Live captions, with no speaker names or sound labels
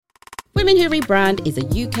Women Who Rebrand is a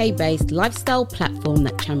UK-based lifestyle platform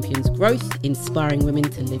that champions growth, inspiring women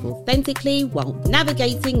to live authentically while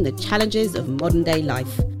navigating the challenges of modern-day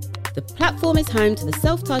life. The platform is home to the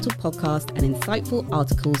self-titled podcast and insightful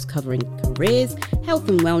articles covering careers, health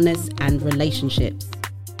and wellness, and relationships.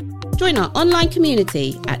 Join our online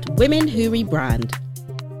community at Women Who Rebrand.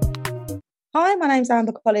 Hi, my name's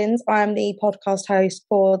Amber Collins. I'm the podcast host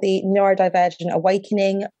for the Neurodivergent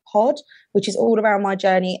Awakening pod, which is all around my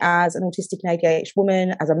journey as an autistic and ADHD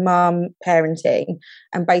woman, as a mum, parenting,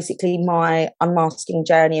 and basically my unmasking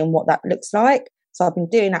journey and what that looks like. So I've been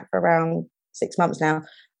doing that for around 6 months now.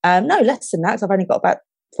 No, less than that, because I've only got about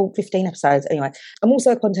 15 episodes. Anyway, I'm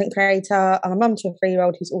also a content creator. I'm a mum to a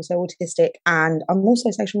 3-year-old who's also autistic, and I'm also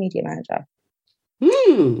a social media manager.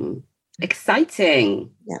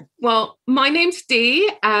 Exciting. Yeah. Well, my name's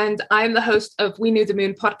Dee, and I'm the host of We Knew the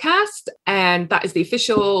Moon podcast, and that is the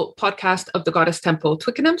official podcast of the Goddess Temple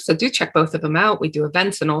Twickenham. So do check both of them out. We do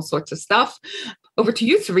events and all sorts of stuff. Over to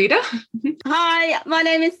you, Sarita. Hi, my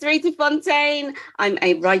name is Sarita Fontaine. I'm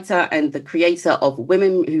a writer and the creator of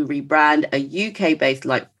Women Who Rebrand, a UK-based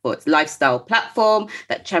lifestyle platform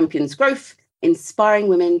that champions growth, inspiring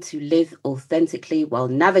women to live authentically while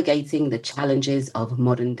navigating the challenges of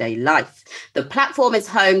modern day life. The platform is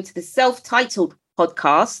home to the self-titled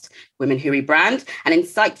podcast, Women Who Rebrand, and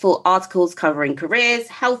insightful articles covering careers,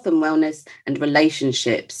 health and wellness, and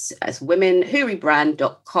relationships as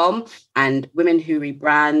womenwhorebrand.com and Women Who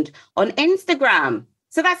Rebrand on Instagram.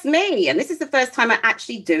 So that's me. And this is the first time I'm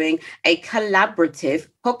actually doing a collaborative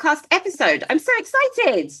podcast episode. I'm so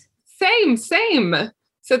excited. Same.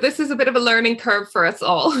 So this is a bit of a learning curve for us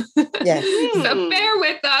all. Yes. So bear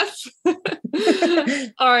with us.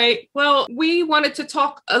 All right. Well, we wanted to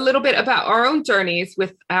talk a little bit about our own journeys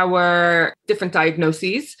with our different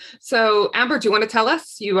diagnoses. So Amber, do you want to tell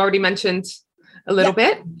us? You already mentioned a little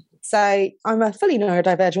bit. So I'm a fully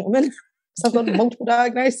neurodivergent woman. So I've got multiple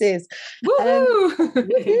diagnoses.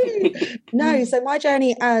 Woohoo! No, so my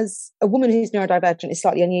journey as a woman who's neurodivergent is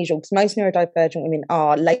slightly unusual because most neurodivergent women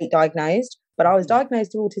are late diagnosed. But I was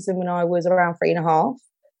diagnosed with autism when I was around 3.5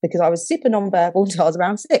 because I was super non-verbal until I was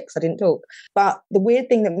around 6. I didn't talk. But the weird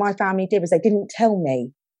thing that my family did was they didn't tell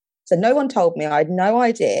me. So no one told me. I had no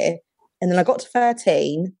idea. And then I got to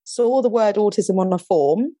 13, saw the word autism on a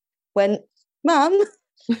form, went, Mum,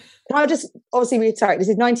 can I just obviously reiterate, this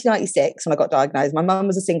is 1996 when I got diagnosed. My mum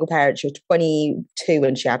was a single parent. She was 22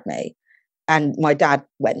 when she had me. And my dad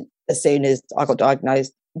went as soon as I got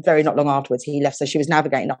diagnosed. Very not long afterwards, he left. So she was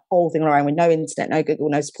navigating the whole thing on her own with no internet, no Google,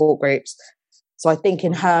 no support groups. So I think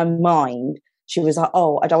in her mind, she was like,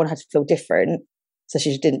 oh, I don't want her to feel different. So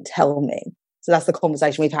she just didn't tell me. So that's the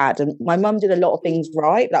conversation we've had. And my mum did a lot of things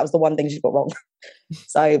right. That was the one thing she got wrong.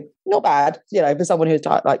 So not bad, for someone who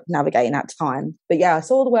was like navigating that time. But yeah, I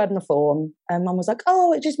saw the word in the form and mum was like,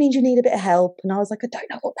 oh, it just means you need a bit of help. And I was like, I don't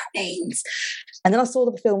know what that means. And then I saw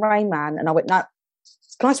the film Rain Man and I went, no.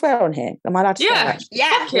 Can I swear on here? Am I allowed to swear?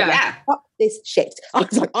 Yeah. Fuck this shit. I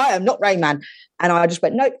was like, I am not Rain Man. And I just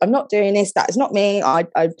went, nope, I'm not doing this. That is not me. I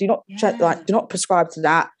do not do not prescribe to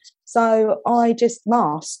that. So I just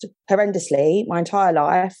masked horrendously my entire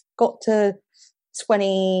life, got to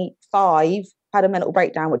 25, had a mental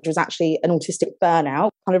breakdown, which was actually an autistic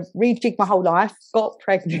burnout, kind of rejigged my whole life, got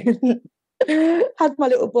pregnant, had my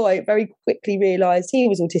little boy, very quickly realised he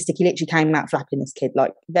was autistic. He literally came out flapping, this kid,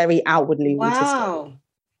 like very outwardly autistic.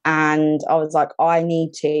 And I was like, I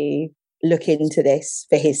need to look into this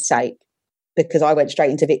for his sake, because I went straight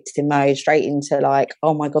into victim mode, straight into like,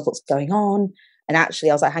 oh my God, what's going on? And actually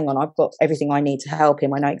I was like, hang on, I've got everything I need to help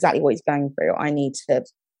him. I know exactly what he's going through. I need to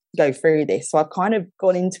go through this. So I've kind of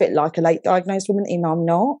gone into it like a late diagnosed woman, even though I'm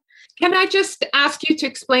not. Can I just ask you to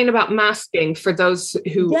explain about masking for those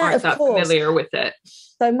who aren't that familiar with it?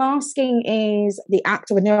 So masking is the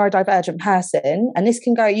act of a neurodivergent person, and this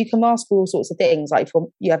can go, you can mask for all sorts of things, like if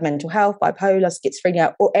you have mental health, bipolar,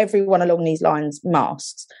 schizophrenia, or everyone along these lines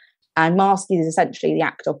masks. And masking is essentially the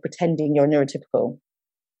act of pretending you're neurotypical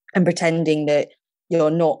and pretending that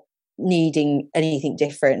you're not needing anything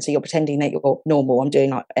different. So you're pretending that you're normal. I'm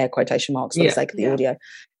doing like air quotation marks for the sake of the audio.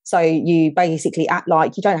 So you basically act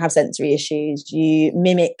like you don't have sensory issues. You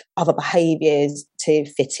mimic other behaviours to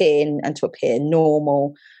fit in and to appear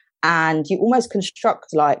normal. And you almost construct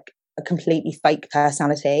like a completely fake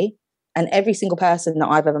personality. And every single person that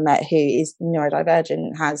I've ever met who is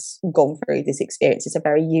neurodivergent has gone through this experience. It's a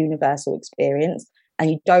very universal experience. And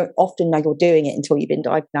you don't often know you're doing it until you've been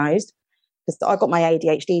diagnosed. Because I got my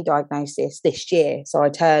ADHD diagnosis this year. So I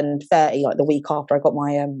turned 30 like the week after I got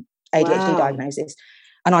my ADHD diagnosis.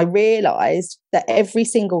 And I realised that every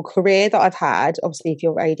single career that I've had, obviously if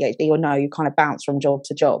you're ADHD, you'll know you kind of bounce from job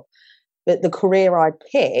to job. But the career I'd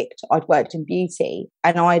picked, I'd worked in beauty,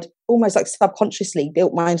 and I'd almost like subconsciously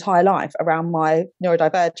built my entire life around my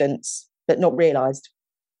neurodivergence, but not realised,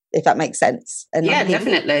 if that makes sense. And yeah,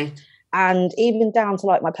 definitely. And even down to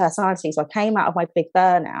like my personality. So I came out of my big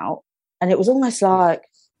burnout, and it was almost like,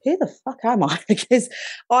 who the fuck am I? Because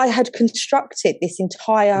I had constructed this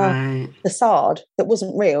entire facade that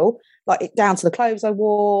wasn't real, like down to the clothes I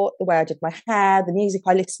wore, the way I did my hair, the music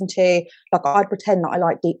I listened to. Like I'd pretend that I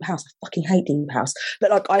like deep house. I fucking hate deep house. But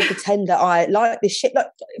like I'd pretend that I like this shit, like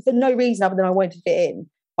for no reason other than I wanted to fit in.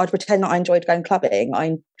 I'd pretend that I enjoyed going clubbing.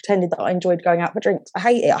 I pretended that I enjoyed going out for drinks. I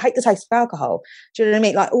hate it. I hate the taste of alcohol. Do you know what I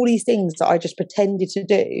mean? Like all these things that I just pretended to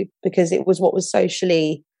do because it was what was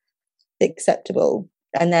socially acceptable.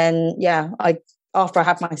 And then, after I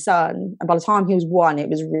had my son, and by the time he was 1, it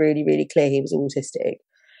was really, really clear he was autistic.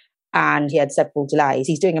 And he had several delays.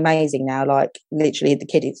 He's doing amazing now. Like literally the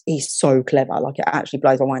kid, he's so clever. Like it actually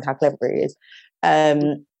blows my mind how clever he is.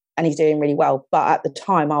 And he's doing really well. But at the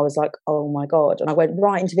time I was like, oh my God. And I went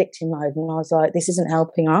right into victim mode and I was like, this isn't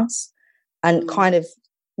helping us. And kind of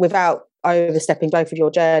without overstepping both of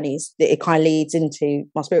your journeys, it kind of leads into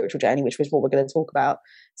my spiritual journey, which was what we're going to talk about.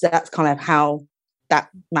 So that's kind of how that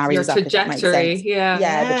marries your up. Trajectory. Yeah,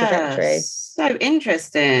 the trajectory. So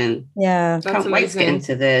interesting. Yeah. Can't wait to get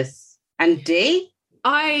into this. And Dee?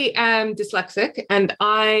 I am dyslexic, and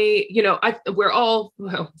we're all,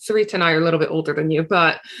 well, Sarita and I are a little bit older than you,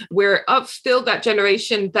 but we're of still that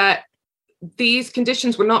generation that these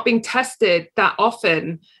conditions were not being tested that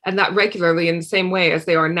often and that regularly in the same way as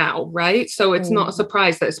they are now, right? So it's not a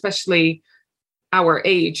surprise that especially our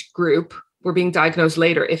age group were being diagnosed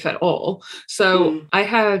later, if at all. So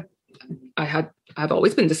I've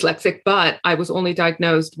always been dyslexic, but I was only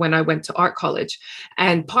diagnosed when I went to art college.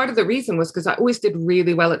 And part of the reason was because I always did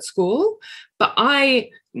really well at school. But I,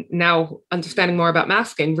 now understanding more about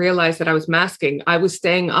masking, realized that I was masking. I was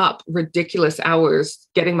staying up ridiculous hours,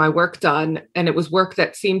 getting my work done. And it was work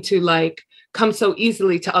that seemed to like come so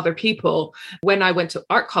easily to other people. When I went to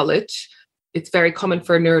art college, it's very common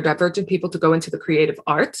for neurodivergent people to go into the creative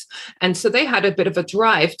arts. And so they had a bit of a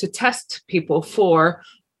drive to test people for,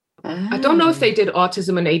 I don't know if they did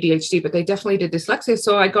autism and ADHD, but they definitely did dyslexia.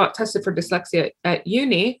 So I got tested for dyslexia at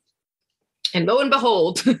uni. And lo and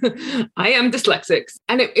behold, I am dyslexic.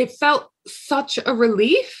 And it felt such a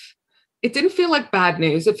relief. It didn't feel like bad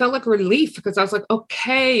news. It felt like relief because I was like,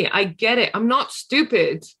 okay, I get it. I'm not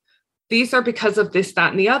stupid. These are because of this,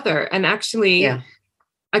 that, and the other. And actually,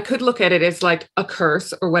 I could look at it as like a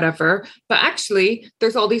curse or whatever, but actually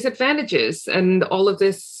there's all these advantages and all of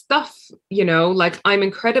this stuff, like I'm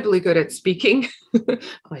incredibly good at speaking,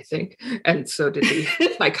 I think. And so did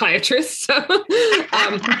the psychiatrist. So,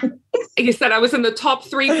 he said I was in the top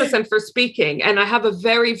 3% for speaking, and I have a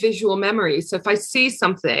very visual memory. So if I see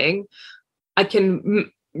something, I can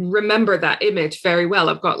remember that image very well.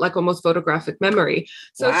 I've got like almost photographic memory.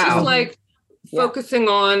 So It's just like focusing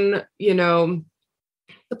on,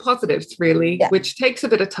 the positives really, which takes a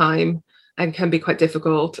bit of time and can be quite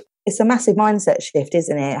difficult. It's a massive mindset shift,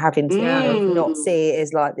 isn't it? Having to not see it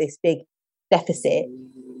as like this big deficit.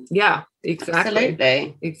 Yeah, exactly.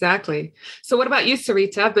 Absolutely. Exactly. So what about you,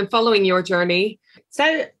 Sarita? I've been following your journey.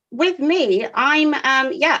 So with me, I'm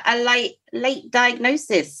a late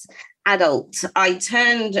diagnosis adult. I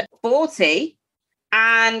turned 40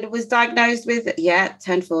 and was diagnosed with,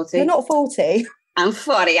 turned 40. You're not 40. I'm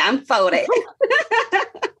 40.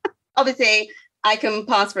 Obviously, I can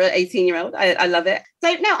pass for an 18-year-old. I love it.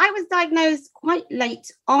 So, no, I was diagnosed quite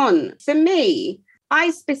late on. For me, I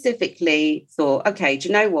specifically thought, okay, do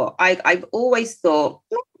you know what? I've always thought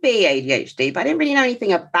maybe ADHD, but I didn't really know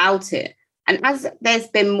anything about it. And as there's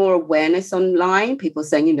been more awareness online, people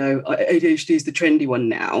saying, ADHD is the trendy one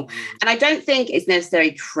now. And I don't think it's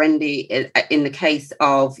necessarily trendy in the case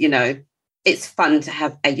of, it's fun to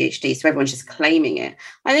have ADHD, so everyone's just claiming it.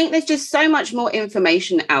 I think there's just so much more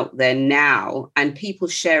information out there now and people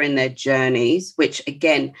sharing their journeys, which,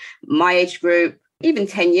 again, my age group, even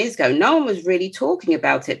 10 years ago, no one was really talking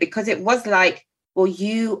about it because it was like, well,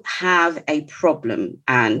 you have a problem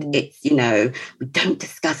and it's, we don't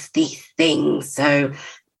discuss these things. So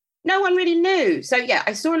no one really knew. So,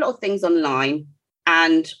 I saw a lot of things online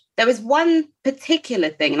and there was one particular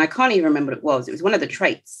thing, and I can't even remember what it was. It was one of the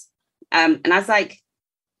traits. And I was like,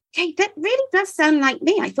 okay, that really does sound like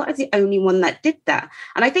me. I thought I was the only one that did that.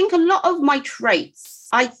 And I think a lot of my traits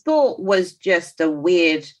I thought was just a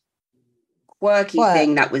weird, quirky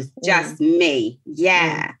thing that was just me.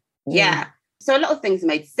 Yeah. So a lot of things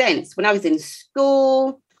made sense. When I was in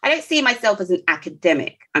school, I don't see myself as an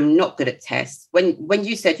academic. I'm not good at tests. When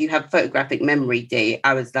you said you have photographic memory, Dee,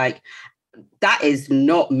 I was like, that is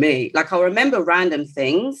not me. Like, I'll remember random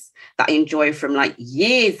things that I enjoy from like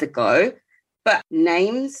years ago, but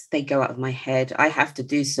names, they go out of my head. I have to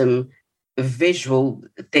do some visual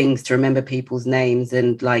things to remember people's names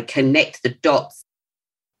and like connect the dots.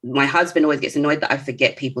 My husband always gets annoyed that I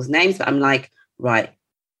forget people's names, but I'm like, right,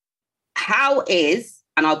 how is,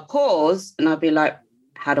 and I'll pause and I'll be like,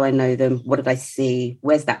 how do I know them? What did I see?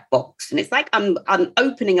 Where's that box? And it's like I'm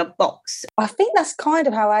opening a box. I think that's kind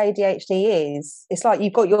of how ADHD is. It's like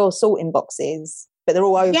you've got your sorting boxes, but they're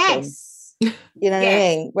all open. Yes. You know what I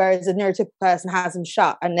mean? Whereas a neurotypical person has them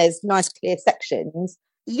shut and there's nice clear sections.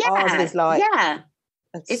 Yeah. Ours is like,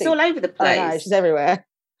 it's all over the place. I know, it's just everywhere.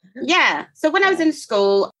 Yeah. So when I was in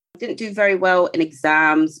school, I didn't do very well in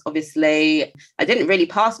exams, obviously. I didn't really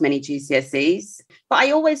pass many GCSEs, but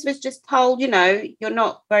I always was just told, you know, you're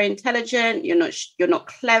not very intelligent, you're not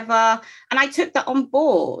clever. And I took that on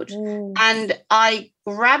board and I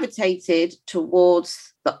gravitated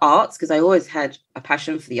towards the arts because I always had a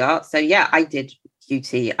passion for the arts. So yeah, I did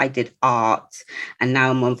beauty, I did art, and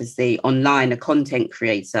now I'm obviously online, a content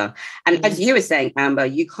creator. And as you were saying, Amber,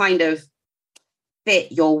 you kind of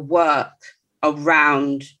fit your work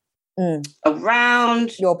around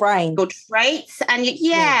your brain, your traits, and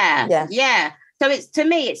yeah. So it's, to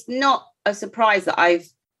me, it's not a surprise that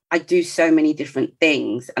I do so many different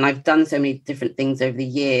things, and I've done so many different things over the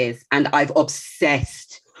years, and I've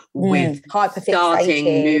obsessed with starting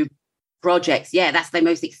new projects. Yeah, that's the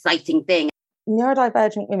most exciting thing.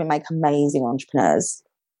 Neurodivergent women make amazing entrepreneurs.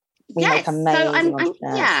 We make amazing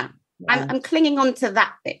entrepreneurs. I'm clinging on to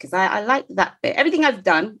that bit because I like that bit. Everything I've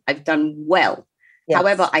done well. Yes.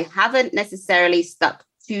 However, I haven't necessarily stuck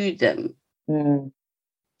to them.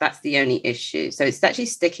 That's the only issue. So it's actually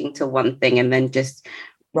sticking to one thing and then just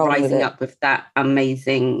rising up with that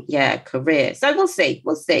amazing, career. So we'll see.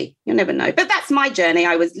 You'll never know. But that's my journey.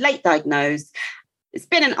 I was late diagnosed. It's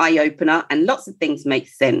been an eye-opener and lots of things make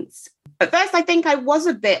sense. At first, I think I was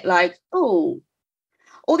a bit like, oh,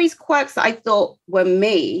 all these quirks that I thought were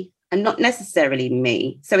me and not necessarily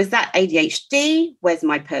me. So is that ADHD? Where's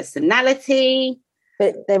my personality?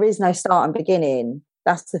 But there is no start and beginning.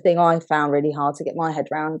 That's the thing I found really hard to get my head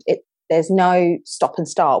around. There's no stop and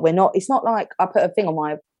start. It's not like I put a thing on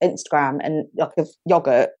my Instagram and like a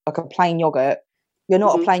yogurt, like a plain yogurt. You're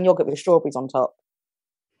not a plain yogurt with strawberries on top.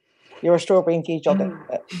 You're a strawberry infused yogurt.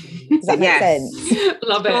 Does that make sense?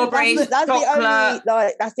 Love it. Strawberries, that's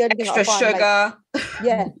chocolate, that's the only thing extra sugar.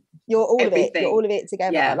 You're all of it. You're all of it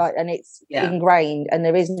together. And it's ingrained. And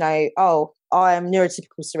there is no, I am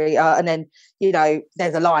neurotypical, Sarita, and then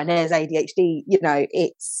there's a line. There's ADHD.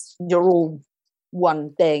 You're all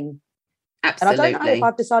one thing. Absolutely. And I don't know if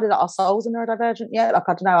I've decided that our souls are neurodivergent yet. Like,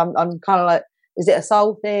 I don't know. I'm kind of like, is it a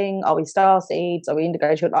soul thing? Are we star seeds? Are we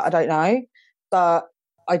indigo? I don't know. But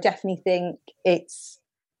I definitely think it's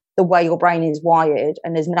the way your brain is wired,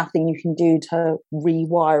 and there's nothing you can do to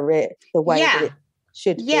rewire it the way that it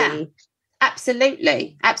should be.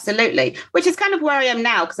 Absolutely. Which is kind of where I am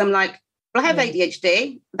now, because I'm like, well, I have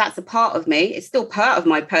ADHD. That's a part of me. It's still part of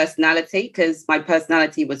my personality because my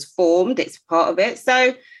personality was formed. It's part of it.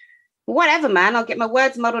 So whatever, man, I'll get my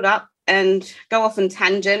words muddled up and go off on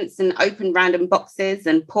tangents and open random boxes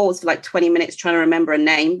and pause for like 20 minutes trying to remember a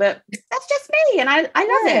name. But that's just me, and I love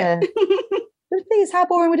it. But the thing is, how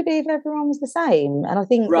boring would it be if everyone was the same? And I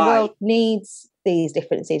think the world needs these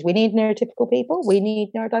differences. We need neurotypical people. We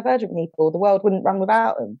need neurodivergent people. The world wouldn't run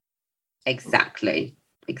without them. Exactly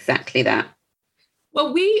that.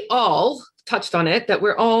 Well, we all touched on it, that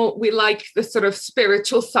we like the sort of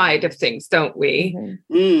spiritual side of things, don't we?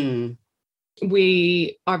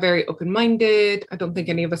 We are very open-minded. I don't think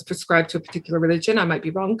any of us prescribe to a particular religion. I might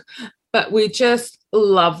be wrong, but we just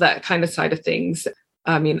love that kind of side of things.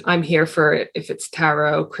 I mean, I'm here for it. If it's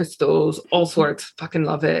tarot, crystals, all sorts, fucking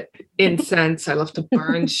love it. Incense, I love to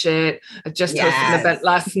burn shit. I just hosted an event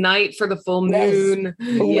last night for the full moon.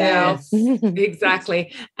 Yes.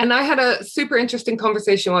 Exactly. And I had a super interesting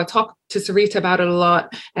conversation. I talked to Sarita about it a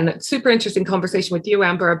lot, and a super interesting conversation with you,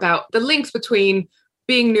 Amber, about the links between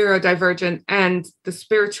being neurodivergent and the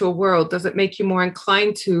spiritual world. Does it make you more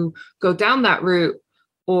inclined to go down that route?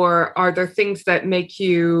 Or are there things that make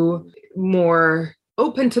you more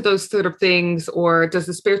open to those sort of things? Or does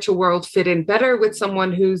the spiritual world fit in better with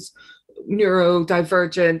someone who's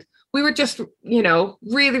neurodivergent? We were just,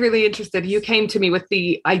 really, really interested. You came to me with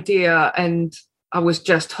the idea and I was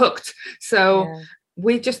just hooked. So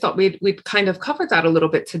we just thought we'd kind of cover that a little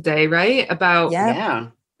bit today, right? About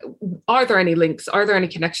are there any links? Are there any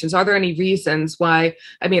connections? Are there any reasons why?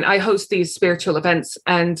 I mean, I host these spiritual events,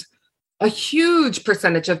 and a huge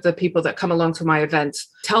percentage of the people that come along to my events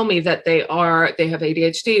tell me that they have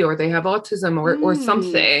ADHD or they have autism or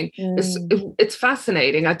something. It's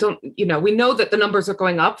fascinating. We know that the numbers are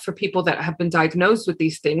going up for people that have been diagnosed with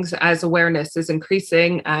these things as awareness is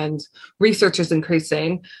increasing and research is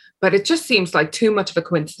increasing, but it just seems like too much of a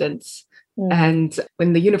coincidence. And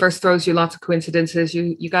when the universe throws you lots of coincidences,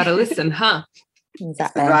 you got to listen, huh?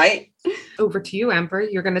 Exactly. Right. Over to you, Amber.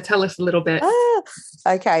 You're going to tell us a little bit.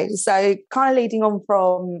 Okay. So kind of leading on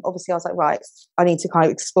from, obviously I was like, right, I need to kind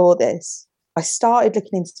of explore this. I started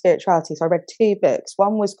looking into spirituality. So I read 2 books.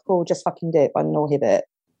 One was called Just Fucking Do It by Noor Hibbert.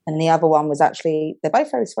 And the other one was actually, they're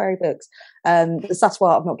both very sweary books. That's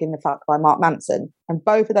Why I've Not Given a Fuck by Mark Manson. And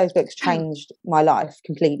both of those books changed my life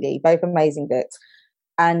completely. Both amazing books.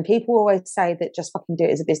 And people always say that Just Fucking Do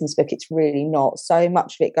It is a business book. It's really not. So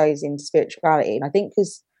much of it goes into spirituality. And I think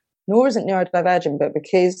because Noor isn't neurodivergent, but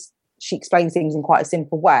because she explains things in quite a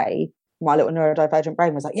simple way, my little neurodivergent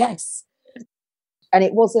brain was like, yes. And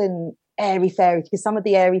it wasn't airy-fairy, because some of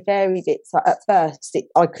the airy-fairy bits, at first,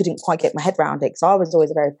 I couldn't quite get my head around it, because I was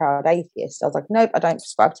always a very proud atheist. I was like, nope, I don't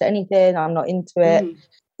prescribe to anything. I'm not into it.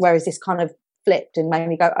 Whereas this kind of flipped and made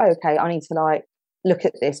me go, oh, okay, I need to look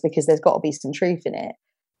at this because there's got to be some truth in it.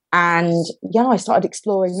 And I started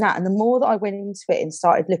exploring that. And the more that I went into it and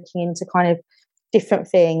started looking into kind of different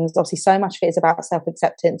things, obviously so much of it is about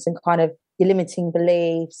self-acceptance and kind of your limiting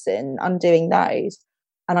beliefs and undoing those.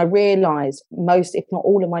 And I realised most, if not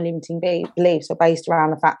all of my limiting beliefs are based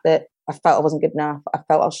around the fact that I felt I wasn't good enough. I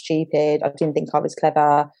felt I was stupid. I didn't think I was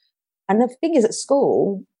clever. And the thing is, at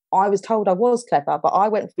school, I was told I was clever, but I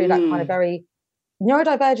went through that kind of very...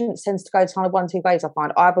 Neurodivergence tends to go kind of 1-2 ways, I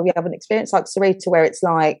find. Either we have an experience like Sarita where it's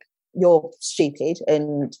like you're stupid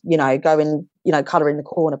and, go and, colour in the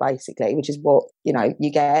corner, basically, which is what, you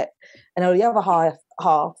get. And on the other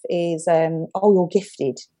half is, you're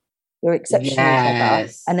gifted. You're exceptionally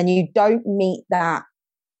clever. And then you don't meet that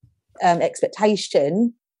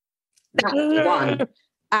expectation. That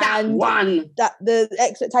the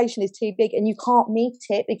expectation is too big and you can't meet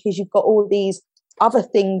it because you've got all these other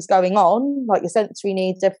things going on, like your sensory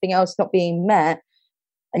needs, everything else not being met,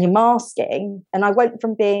 and you're masking. And I went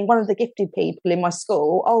from being one of the gifted people in my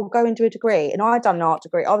school, go and do a degree. And I'd done an art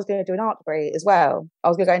degree. I was going to do an art degree as well. I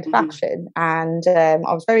was going to go into fashion. And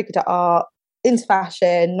I was very good at art, into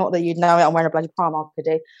fashion. Not that you'd know it, I'm wearing a bloody Primark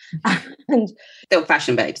hoodie. And still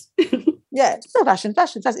fashion, babes. Yeah, still fashion.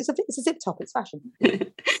 It's a zip top, it's fashion.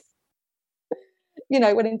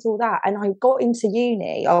 Went into all that. And I got into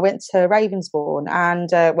uni. I went to Ravensbourne and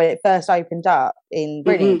when it first opened up in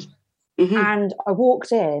Greenwich. And I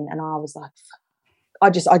walked in and I was like, I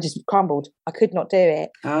just crumbled. I could not do it.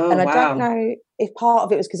 And I don't know if part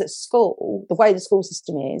of it was because at school, the way the school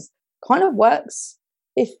system is, kind of works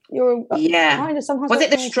if you're kind of sometimes... Was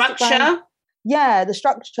it the structure? Yeah, the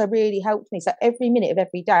structure really helped me. So every minute of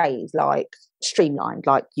every day is like streamlined.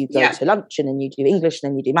 Like you go to lunch and then you do English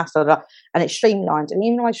and then you do maths, and it's streamlined. And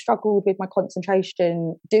even though I struggled with my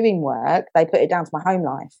concentration doing work, they put it down to my home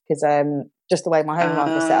life because just the way my home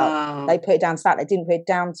life was set up, they put it down to that. They didn't put it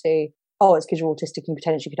down to, it's because you're autistic and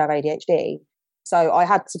potentially could have ADHD. So I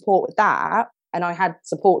had support with that. And I had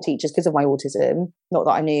support teachers because of my autism. Not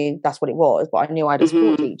that I knew that's what it was, but I knew I had a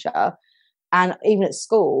support teacher. And even at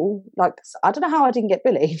school, I don't know how I didn't get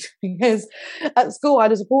bullied because at school I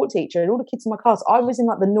had a support teacher and all the kids in my class, I was in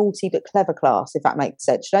the naughty but clever class, if that makes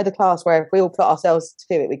sense. The class where if we all put ourselves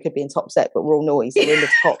to it, we could be in top set, but we're all naughty, so we're in the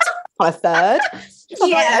top kind of third.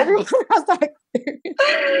 So I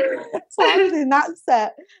was in that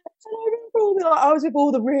set. And I remember I was with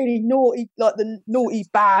all the really naughty, the naughty,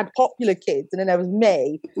 bad, popular kids, and then there was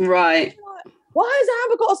me. Right. Why has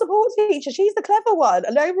Amber got a support teacher? She's the clever one.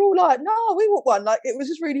 And they were all like, no, we want one. It was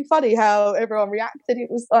just really funny how everyone reacted. It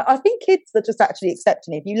was, I think kids are just actually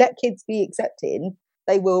accepting. If you let kids be accepting,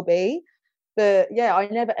 they will be. But yeah, I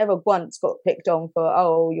never ever once got picked on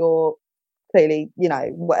for, you're clearly,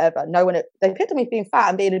 whatever. No one, they picked on me for being fat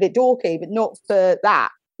and being a bit dorky, but not for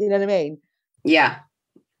that. You know what I mean? Yeah.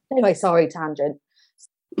 Anyway, sorry, tangent.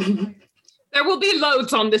 There will be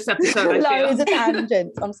loads on this episode. Loads of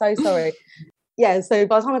tangents. I'm so sorry. Yeah, so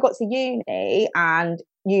by the time I got to uni and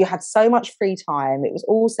you had so much free time, it was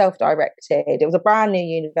all self-directed. It was a brand new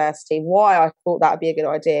university. Why I thought that would be a good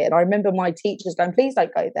idea. And I remember my teachers going, please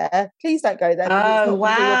don't go there. Please don't go there. Oh,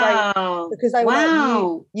 wow. Because they were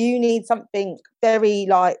like, you need something very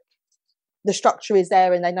the structure is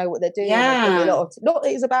there and they know what they're doing. Yeah. Not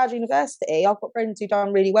that it's a bad university. I've got friends who've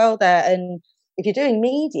done really well there. And if you're doing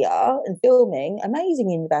media and filming, amazing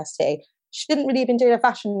university. She didn't really even do a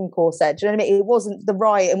fashion course there. Do you know what I mean? It wasn't the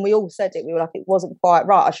right, and we all said it. We were like, it wasn't quite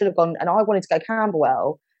right. I should have gone, and I wanted to go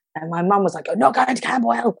Camberwell. And my mum was like, "You're not going to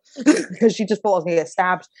Camberwell," because she just thought I was going to get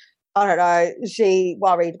stabbed. I don't know. She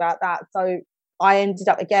worried about that. So I ended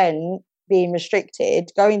up again being restricted,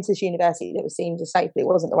 going to this university that was seen as safe, but it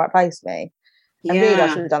wasn't the right place for me. And really, I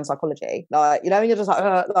should have done psychology. Like, you know, you're just like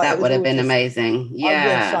that would have been amazing. Yeah. I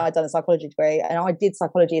wish I had done a psychology degree. And I did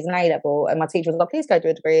psychology as an A level. And my teacher was like, please go do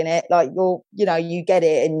a degree in it. Like, you get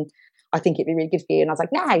it. And I think it'd be really good for you. And I was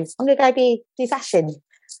like, no, I'm going to go do fashion.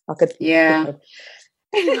 I could. Yeah.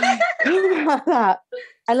 That.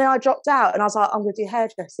 And then I dropped out and I was like, I'm going to do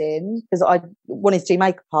hairdressing because I wanted to do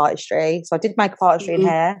makeup artistry. So I did makeup artistry and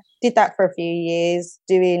hair, did that for a few years,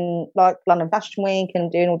 doing like London Fashion Week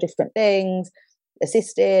and doing all different things,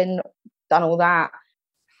 assisting, done all that.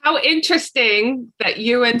 How interesting that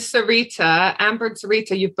you and Sarita, Amber and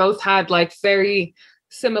Sarita, you've both had like very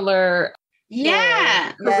similar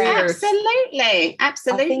careers. Absolutely. I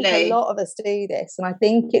think a lot of us do this, and I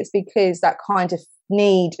think it's because that kind of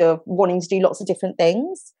need of wanting to do lots of different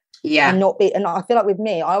things. Yeah. And I feel like with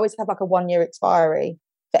me, I always have like a 1-year expiry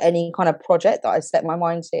for any kind of project that I set my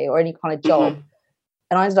mind to or any kind of job.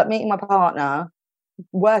 And I ended up meeting my partner,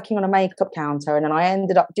 working on a makeup counter, and then I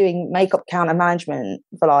ended up doing makeup counter management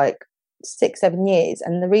for like 6-7 years.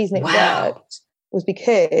 And the reason it worked was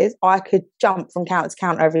because I could jump from counter to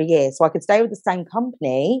counter every year. So I could stay with the same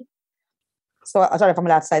company. So I don't know if I'm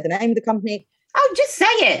allowed to say the name of the company. Oh, just say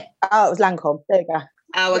it. Oh, it was Lancome. There you go.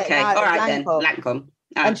 Oh, okay. Yeah, all right then. Lancome.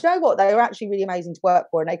 Oh. And do you know what? They were actually really amazing to work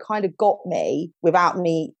for, and they kind of got me without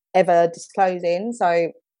me ever disclosing.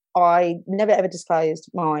 So I never ever disclosed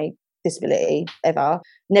my disability ever.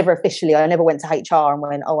 Never officially. I never went to HR and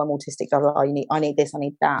went, "Oh, I'm autistic. Blah, blah, blah. I need this. I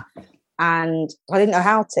need that." And I didn't know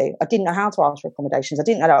how to. I didn't know how to ask for accommodations. I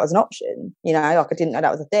didn't know that was an option. You know, like I didn't know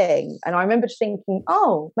that was a thing. And I remember just thinking,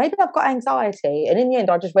 oh, maybe I've got anxiety. And in the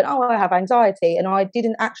end, I just went, oh, I have anxiety. And I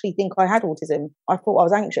didn't actually think I had autism. I thought I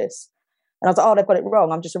was anxious. And I was like, oh, they've got it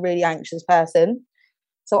wrong. I'm just a really anxious person.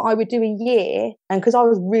 So I would do a year. And because I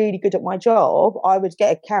was really good at my job, I would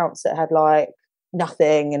get accounts that had like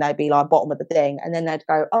nothing and they'd be like bottom of the thing. And then they'd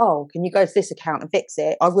go, oh, can you go to this account and fix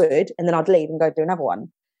it? I would. And then I'd leave and go do another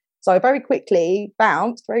one. So I very quickly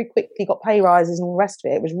bounced, very quickly got pay rises and all the rest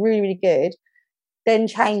of it. It was really, really good. Then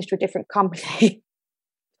changed to a different company.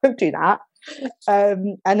 Don't do that.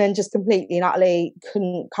 And then just completely and utterly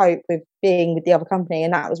couldn't cope with being with the other company.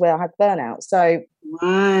 And that was where I had burnout. So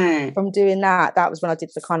from doing that, that was when I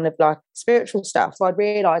did the kind of like spiritual stuff. So I'd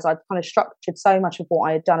realised I'd kind of structured so much of what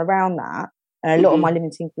I had done around that. And a lot of my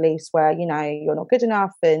limiting beliefs were, you know, you're not good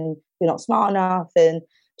enough and you're not smart enough and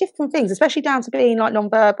different things, especially down to being like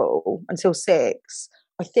non-verbal until 6.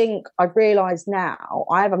 I think I've realised now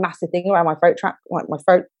I have a massive thing around my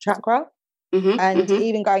throat chakra, and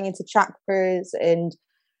even going into chakras and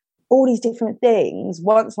all these different things.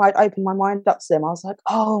 Once I'd opened my mind up to them, I was like,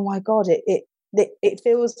 oh my god, it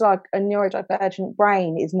feels like a neurodivergent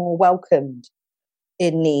brain is more welcomed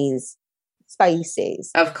in these spaces.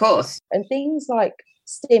 Of course. And things like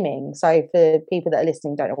stimming. So for people that are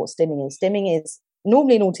listening don't know what stimming is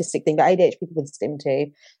normally an autistic thing, but ADHD people can stim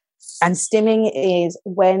too. And stimming is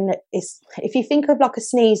when if you think of like a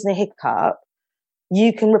sneeze and a hiccup,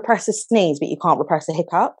 you can repress a sneeze, but you can't repress a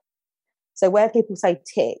hiccup. So where people say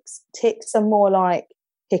tics are more like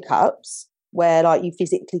hiccups, where like you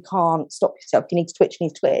physically can't stop yourself. You need to twitch,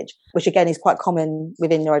 which again is quite common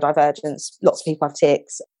within neurodivergence. Lots of people have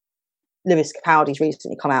tics. Lewis Capaldi's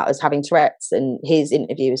recently come out as having Tourette's, and his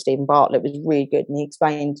interview with Stephen Bartlett was really good, and he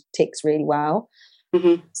explained tics really well.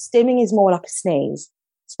 Stimming is more like a sneeze.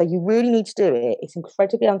 So you really need to do it. It's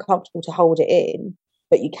incredibly uncomfortable to hold it in,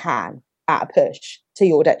 but you can at a push to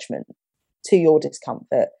your detriment, to your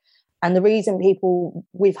discomfort. And the reason people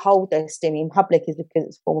withhold their stimming in public is because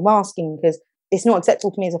it's a form of masking, because it's not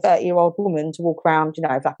acceptable to me as a 30-year-old woman to walk around, you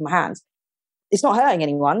know, flapping my hands. It's not hurting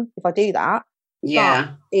anyone if I do that. Yeah.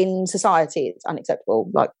 But in society, it's unacceptable,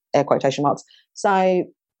 like air quotation marks. So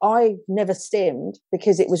I've never stimmed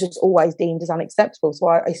because it was just always deemed as unacceptable. So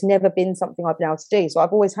it's never been something I've been able to do. So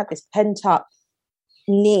I've always had this pent up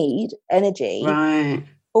need, energy. Right.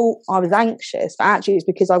 Oh, I was anxious, but actually it's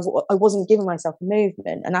because I wasn't giving myself a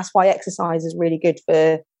movement. And that's why exercise is really good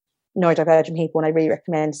for neurodivergent people. And I really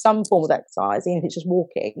recommend some form of exercise, even if it's just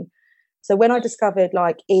walking. So when I discovered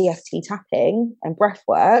like EFT tapping and breath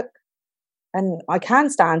work, and I can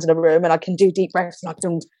stand in a room and I can do deep breaths and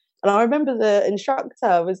I remember the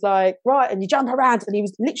instructor was like, right, and you jump around, and he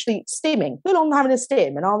was literally stimming, full on having a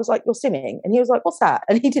stim. And I was like, you're stimming? And he was like, what's that?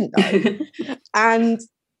 And he didn't know. And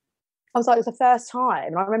I was like, it's the first time.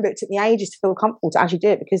 And I remember it took me ages to feel comfortable to actually do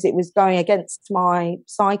it because it was going against my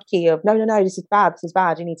psyche of, no, this is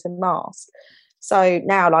bad, you need to mask. So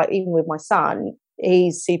now, like, even with my son,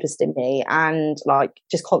 he's super stimmy and like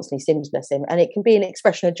just constantly stims, bless him. And it can be an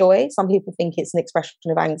expression of joy. Some people think it's an expression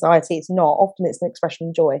of anxiety. It's not. Often it's an expression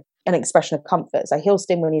of joy, an expression of comfort. So he'll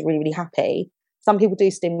stim when he's really, really happy. Some people do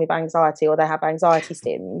stim with anxiety, or they have anxiety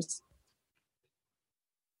stims.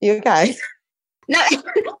 You okay? No. I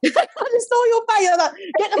just saw your face. I was like,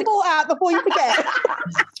 get the thought out before you forget.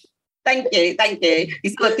 Thank you. You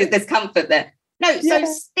saw the discomfort there. No, so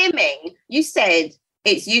stimming, you said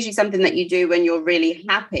it's usually something that you do when you're really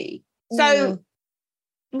happy. So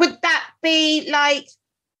would that be like,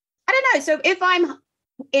 I don't know. So if I'm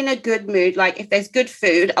in a good mood, like if there's good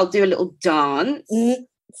food, I'll do a little dance.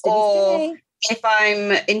 Or if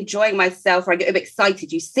I'm enjoying myself or I get a bit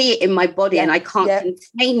excited, you see it in my body and I can't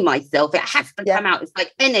contain myself. It has to come out. It's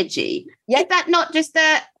like energy. Is that not just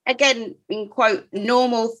a, again, in quote,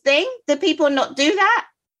 normal thing? Do people not do that?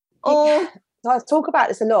 Or... I talk about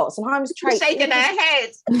this a lot. Sometimes traits... shaking their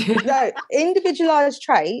head. No, individualised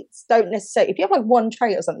traits don't necessarily... If you have like one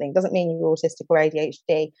trait or something, doesn't mean you're autistic or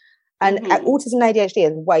ADHD. And autism and ADHD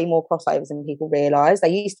has way more crossovers than people realise. They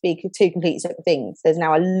used to be two completely separate things. There's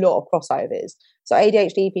now a lot of crossovers. So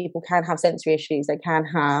ADHD people can have sensory issues. They can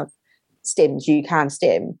have stims. You can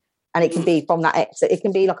stim. And it can be from that exit. It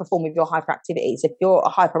can be like a form of your hyperactivity. So if you're a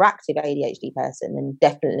hyperactive ADHD person, then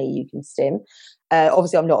definitely you can stim.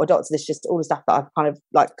 Obviously, I'm not a doctor. This is just all the stuff that I've kind of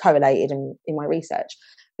like correlated in my research.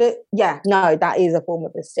 But yeah, no, that is a form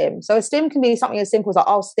of a stim. So a stim can be something as simple as like,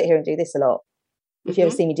 I'll sit here and do this a lot. If you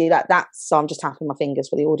ever see me do that, so I'm just tapping my fingers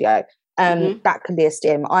for the audio. That can be a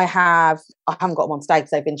stim. I haven't got them on today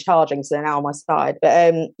because they've been charging, so they're now on my side.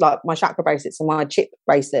 But like my chakra bracelets and my chip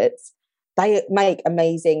bracelets, they make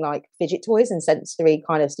amazing like fidget toys and sensory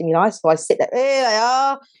kind of stimuli. So I sit there, there they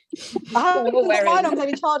are. I haven't put mine on, they've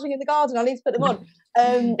been charging in the garden. I need to put them on.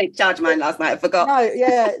 They charged mine last night, I forgot. I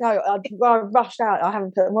rushed out. I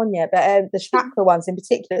haven't put them on yet. But the chakra ones in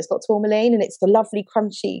particular, it's got tourmaline and it's a lovely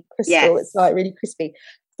crunchy crystal. Yes. It's like really crispy.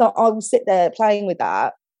 So I will sit there playing with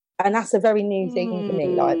that. And that's a very new thing for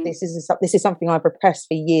me. Like this is something I've repressed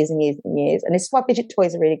for years and years and years. And this is why fidget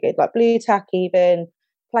toys are really good. Like Blue Tack even,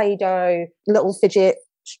 Play-Doh, little fidget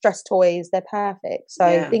stress toys, they're perfect.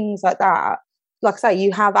 So things like that, like I say,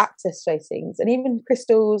 you have access to those things. And even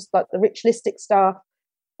crystals, like the ritualistic stuff,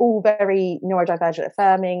 all very neurodivergent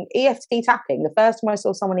affirming. EFT tapping, the first time I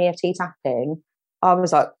saw someone EFT tapping, I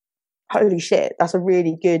was like, holy shit, that's a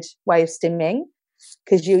really good way of stimming,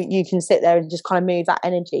 because you can sit there and just kind of move that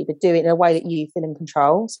energy, but do it in a way that you feel in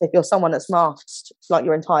control. So if you're someone that's masked like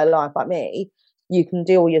your entire life like me, you can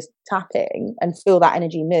do all your tapping and feel that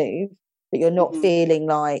energy move, but you're not feeling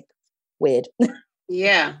like weird.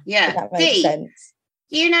 Yeah. That makes sense.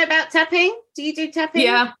 Do you know about tapping? Do you do tapping?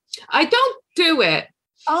 Yeah, I don't do it.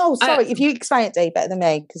 Oh, sorry. If you explain it, Dee, better than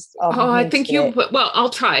me, because I think you. Well,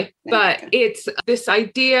 I'll try. But it's this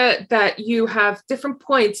idea that you have different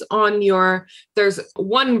points on your. There's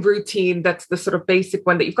one routine that's the sort of basic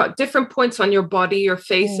one, that you've got different points on your body, your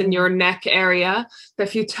face, and your neck area. That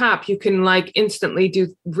if you tap, you can like instantly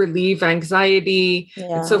relieve anxiety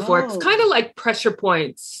and so forth. It's kind of like pressure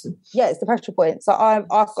points. Yeah, it's the pressure point. So I've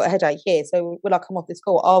got a headache here. So when I come off this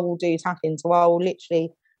call, I will do tapping. So I will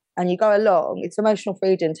literally. And you go along, it's emotional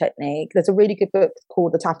freedom technique. There's a really good book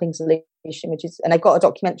called The Tapping Solution, and they've got a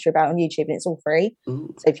documentary about it on YouTube, and it's all free.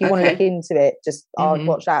 So if you want to look into it, just I'll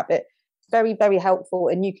watch that. But very, very helpful,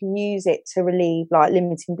 and you can use it to relieve like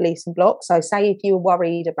limiting beliefs and blocks. So say if you were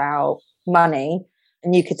worried about money,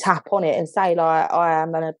 and you could tap on it and say like,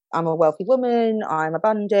 I'm a wealthy woman, I'm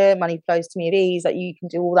abundant, money flows to me of ease. Like you can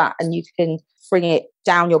do all that, and you can bring it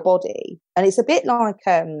down your body. And it's a bit like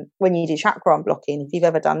when you do chakra unblocking, if you've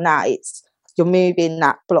ever done that, you're moving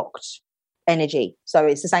that blocked energy. So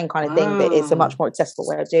it's the same kind of thing, but it's a much more accessible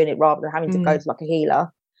way of doing it rather than having to go to like a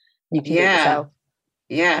healer. You can do it yourself.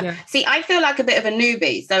 Yeah. See, I feel like a bit of a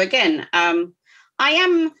newbie. So again, I've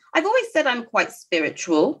always said I'm quite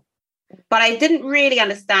spiritual, but I didn't really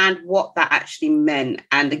understand what that actually meant.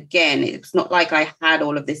 And again, it's not like I had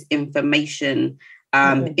all of this information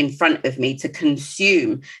in front of me to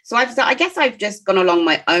consume. So I guess I've just gone along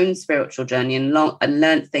my own spiritual journey and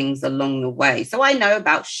learned things along the way. So I know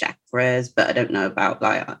about chakras, but I don't know about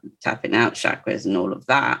like tapping out chakras and all of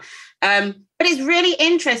that. But it's really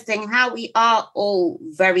interesting how we are all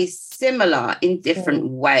very similar in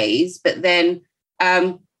different ways, but then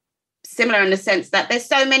similar in the sense that there's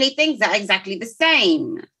so many things that are exactly the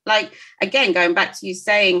same. Like, again, going back to you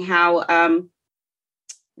saying how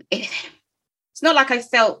it's not like I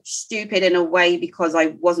felt stupid in a way because I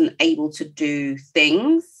wasn't able to do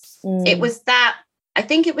things. It was that I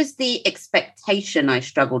think it was the expectation I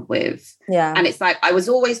struggled with. Yeah. And it's like, I was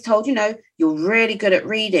always told, you're really good at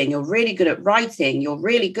reading, you're really good at writing, you're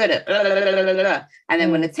really good at blah, blah, blah, blah, blah. And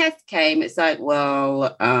then when the test came, it's like,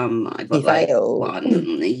 well, I got like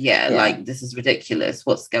one. Yeah, like, this is ridiculous.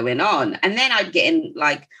 What's going on? And then I'd get in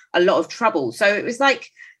like a lot of trouble. So it was like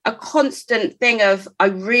a constant thing of, I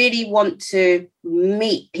really want to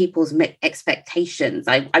meet people's expectations.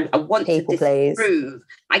 I want People to disprove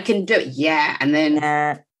I can do it. Yeah. And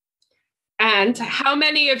then. And how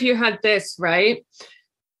many of you had this, right?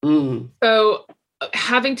 So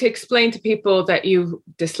having to explain to people that you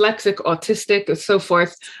dyslexic, autistic, and so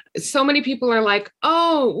forth. So many people are like,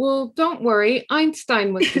 oh, well, don't worry.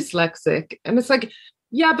 Einstein was dyslexic. And it's like,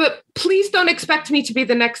 yeah, but please don't expect me to be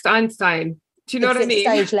the next Einstein. Do you know what I mean?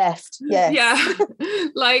 Stage left. Yes. Yeah.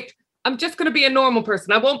 Like, I'm just going to be a normal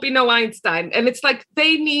person. I won't be no Einstein. And it's like,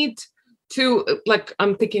 they need to, like,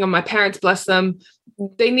 I'm thinking of my parents, bless them.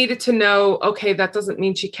 They needed to know, okay, that doesn't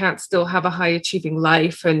mean she can't still have a high achieving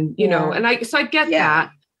life. And, you know, and I get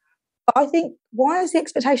that. But I think, why is the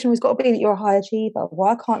expectation always got to be that you're a high achiever?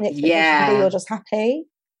 Why can't the expectation be you're just happy?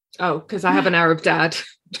 Oh, because I have an Arab dad.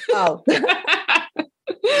 Oh.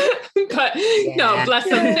 But no, bless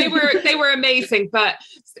them. They were amazing. But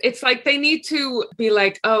it's like, they need to be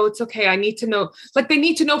like, oh, it's okay. I need to know, like, they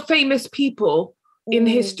need to know famous people in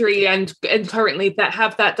history and currently that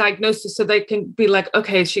have that diagnosis, so they can be like,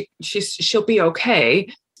 okay, she'll be okay.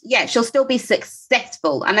 Yeah, she'll still be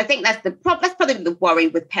successful. And I think that's probably the worry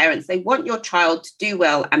with parents. They want your child to do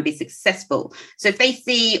well and be successful. So if they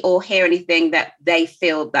see or hear anything that they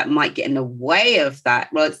feel that might get in the way of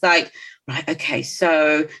that, well, it's like, right, okay,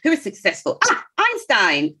 so who is successful?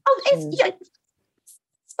 Einstein.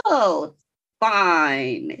 Oh, it's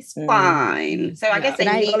fine. It's fine. So I guess they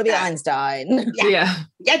ain't got to be that. Einstein. Yeah,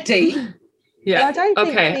 D. Yeah. I don't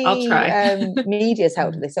think I'll try. Media's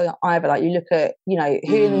helped with this either. Like, you look at, who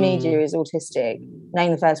in the media is autistic?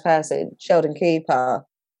 Name the first person. Sheldon Cooper.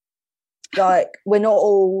 Like, we're not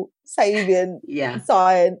all saving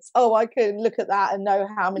science. Oh, I can look at that and know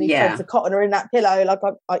how many threads of cotton are in that pillow. Like,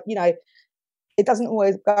 I it doesn't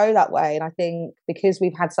always go that way. And I think because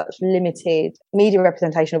we've had such limited media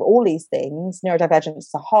representation of all these things, neurodivergence as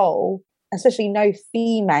a whole, especially no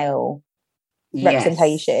female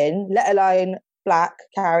representation, let alone Black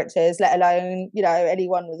characters, let alone,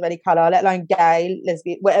 anyone with any colour, let alone gay,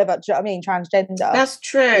 lesbian, whatever, do you know what I mean? Transgender. That's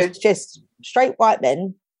true. It's just straight white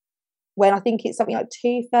men, when I think it's something like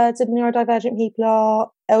 2/3 of neurodivergent people are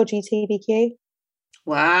LGBTQ.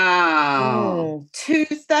 Wow.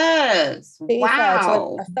 2/3. Wow.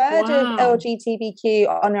 So a third of LGBTQ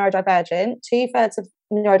are neurodivergent. 2/3 of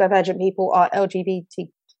neurodivergent people are LGBT.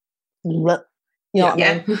 You know what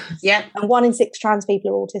I mean? Yeah. And 1 in 6 trans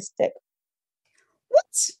people are autistic.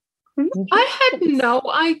 What? I had no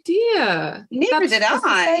idea. Neither did I. It's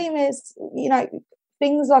the same as,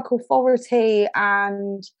 things like authority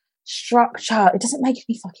and structure. It doesn't make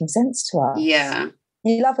any fucking sense to us. Yeah.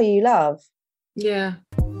 You love who you love. Yeah.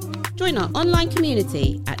 Join our online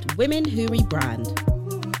community at Women Who Rebrand.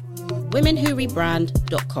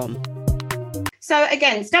 WomenWhoRebrand.com. So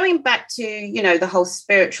again, going back to, the whole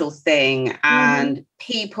spiritual thing and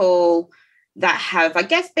people that have, I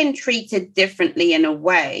guess, been treated differently in a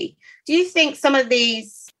way, do you think some of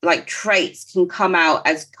these like traits can come out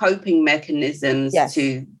as coping mechanisms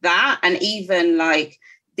to that? And even like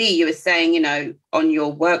Dee, you were saying, on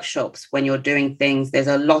your workshops, when you're doing things, there's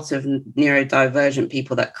a lot of neurodivergent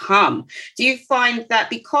people that come. Do you find that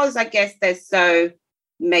because I guess they're so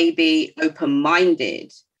maybe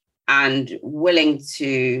open-minded and willing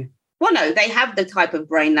to, they have the type of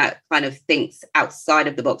brain that kind of thinks outside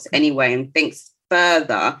of the box anyway and thinks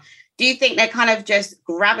further. Do you think they're kind of just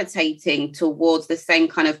gravitating towards the same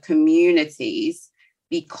kind of communities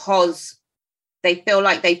because they feel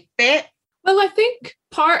like they fit? Well, I think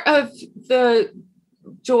part of the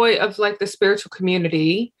joy of like the spiritual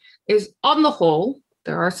community is, on the whole,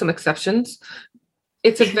 there are some exceptions,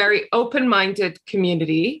 it's a very open-minded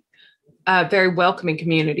community, a very welcoming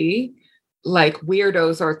community. Like,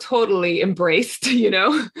 weirdos are totally embraced, we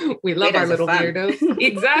love our little weirdos.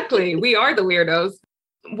 Exactly. We are the weirdos.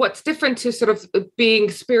 What's different to sort of being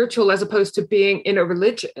spiritual as opposed to being in a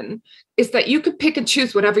religion is that you could pick and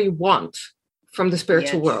choose whatever you want from the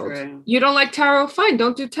spiritual world. True. You don't like tarot? Fine,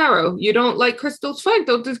 don't do tarot. You don't like crystals? Fine,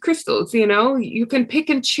 don't do crystals. You can pick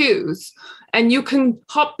and choose, and you can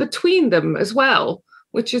hop between them as well,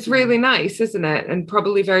 which is really nice, isn't it? And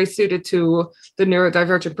probably very suited to the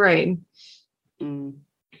neurodivergent brain.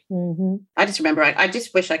 I just remember, I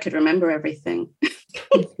just wish I could remember everything.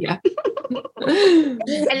 Yeah. I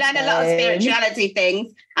learned a lot of spirituality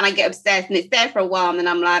things and I get obsessed and it's there for a while and then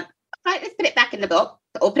I'm like, right, let's put it back in the box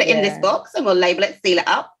or put it in this box and we'll label it, seal it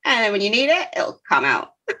up. And then when you need it, it'll come out.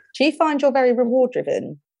 Do you find you're very reward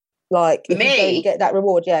driven? Like if Me? you don't get that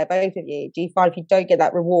reward, both of you, do you find if you don't get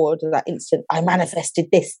that reward or that instant, I manifested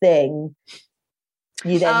this thing,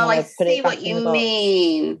 you then I put see it back what in you the box?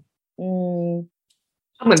 mean.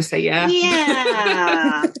 I'm going to say yeah.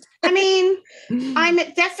 Yeah. I mean, I'm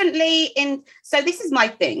definitely in. So this is my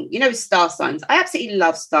thing, star signs. I absolutely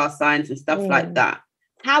love star signs and stuff like that.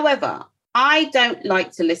 However, I don't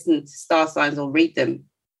like to listen to star signs or read them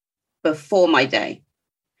before my day.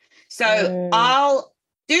 So I'll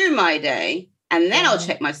do my day and then I'll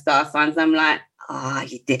check my star signs. I'm like,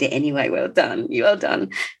 you did it anyway. Well done. You well done.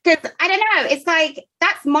 Because I don't know. It's like,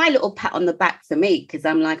 that's my little pat on the back for me. Because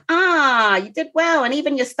I'm like, you did well. And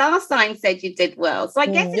even your star sign said you did well. So I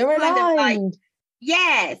guess it's you're kind aligned. of like,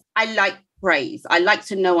 yes, I like praise. I like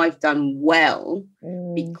to know I've done well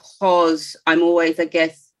because I'm always, I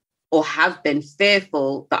guess, or have been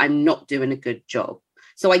fearful that I'm not doing a good job.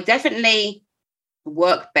 So I definitely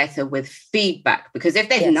work better with feedback because if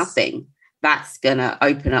there's nothing, that's going to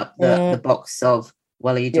open up the box of,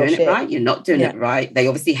 well, are you doing it right? You're not doing it right. They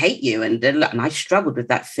obviously hate you. And I struggled with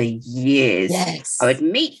that for years. Yes. I would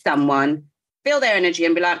meet someone, feel their energy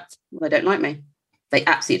and be like, well, they don't like me. They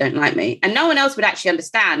absolutely don't like me. And no one else would actually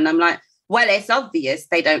understand. And I'm like, well, it's obvious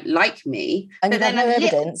they don't like me. And but you have no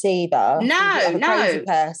evidence either. No. Crazy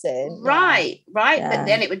person. Right. Yeah. But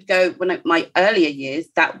then it would go, my earlier years,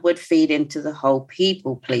 that would feed into the whole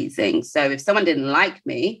people pleasing. So if someone didn't like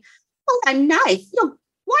me, I'm nice.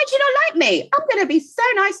 Why do you not like me? I'm going to be so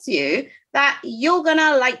nice to you that you're going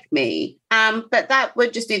to like me. But that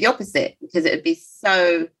would just do the opposite because it would be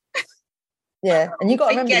so... Yeah. And you got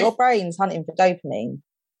to remember, your brain's hunting for dopamine.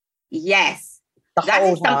 Yes. That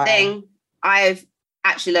is something I've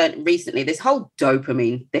actually learned recently, this whole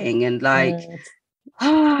dopamine thing. And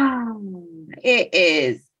it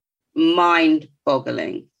is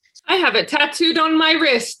mind-boggling. I have it tattooed on my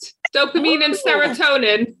wrist. Dopamine and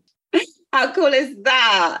serotonin. How cool is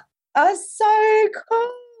that? That's so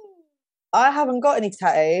cool. I haven't got any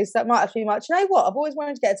tattoos. That might have to be much. You know what? I've always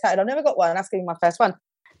wanted to get a tattoo. I've never got one. That's going to be my first one.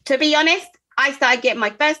 To be honest, I started getting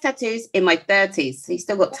my first tattoos in my 30s. So you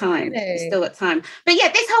still got time. Really? You still got time. But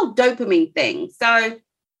yeah, this whole dopamine thing. So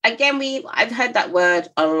again, I've heard that word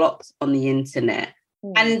a lot on the internet.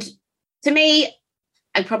 And to me,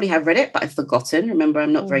 I probably have read it, but I've forgotten. Remember,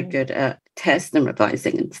 I'm not very good at tests and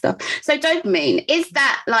revising and stuff. So dopamine, is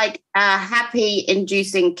that like a happy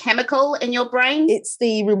inducing chemical in your brain? It's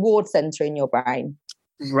the reward center in your brain.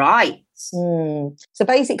 Right. So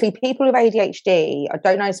basically, people with ADHD, I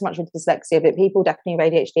don't know so much with dyslexia, but people definitely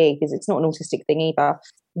with ADHD, because it's not an autistic thing either.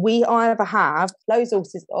 We either have low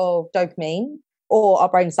sources of dopamine or our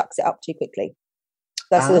brain sucks it up too quickly.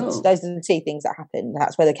 Those are the two things that happen.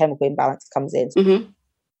 That's where the chemical imbalance comes in.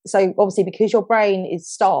 So obviously, because your brain is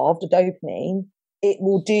starved of dopamine, it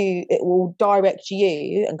will direct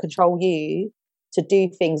you and control you to do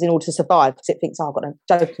things in order to survive, because it thinks, I've got no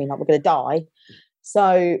dopamine, like we're going to die.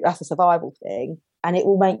 So that's a survival thing. And it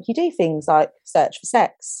will make you do things like search for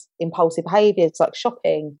sex, impulsive behaviours like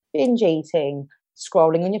shopping, binge eating,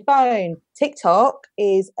 scrolling on your phone. TikTok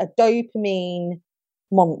is a dopamine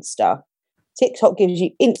monster. TikTok gives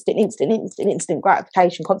you instant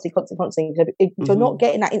gratification, constantly. If you're not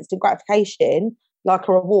getting that instant gratification, like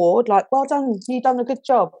a reward, like, well done, you've done a good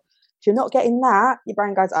job. If you're not getting that, your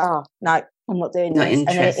brain goes, no, I'm not doing this.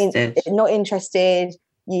 Interested. And not interested.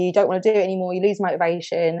 You don't want to do it anymore. You lose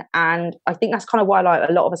motivation. And I think that's kind of why like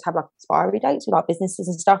a lot of us have like expiry dates with like businesses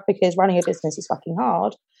and stuff, because running a business is fucking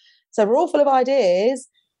hard. So we're all full of ideas.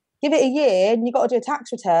 Give it a year and you've got to do a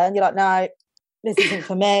tax return. You're like, no, this isn't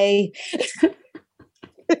for me.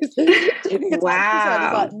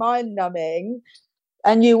 Wow. It's like mind numbing,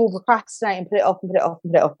 and you will procrastinate and put it off and put it off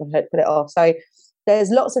and put it off and put it off. So there's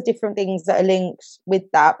lots of different things that are linked with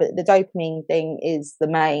that, but the dopamine thing is the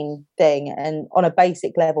main thing. And on a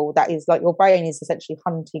basic level, that is like your brain is essentially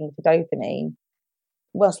hunting for dopamine.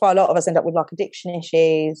 Well, that's why a lot of us end up with like addiction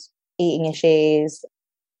issues, eating issues,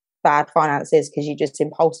 bad finances, because you just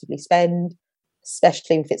impulsively spend,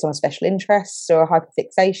 especially if it's on a special interest or a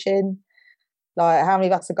hyperfixation. Like, how many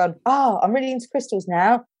of us have gone, I'm really into crystals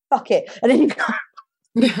now, fuck it. And then you go,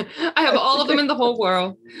 I have all of them in the whole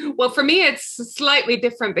world. Well, for me, it's slightly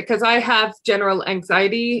different because I have general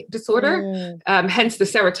anxiety disorder, hence the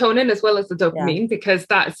serotonin as well as the dopamine, because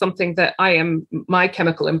that is something that my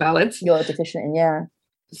chemical imbalance. You're deficient in,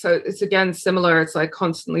 So it's again similar. It's like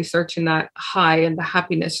constantly searching that high and the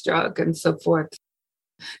happiness drug and so forth.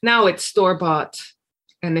 Now it's store-bought.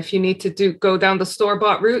 And if you need to go down the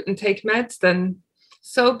store-bought route and take meds, then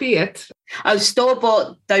so be it. Oh,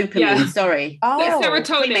 store-bought dopamine. Yeah. Sorry. Oh,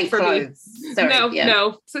 serotonin for clothes. me. Sorry,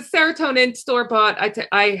 No. So serotonin, store-bought.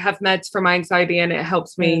 I have meds for my anxiety, and it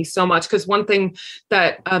helps me so much. Because one thing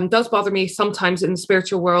that does bother me sometimes in the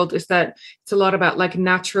spiritual world is that it's a lot about like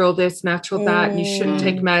natural this, natural that. You shouldn't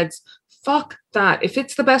take meds. Fuck that. If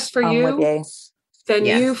it's the best for you, then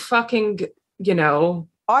you fucking,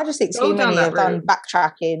 I just think too many have done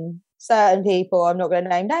backtracking. Certain people, I'm not going to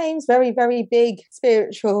name names, very, very big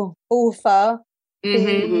spiritual author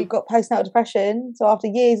who got postnatal depression. So after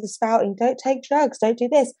years of spouting, don't take drugs, don't do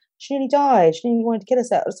this. She nearly died. She nearly wanted to kill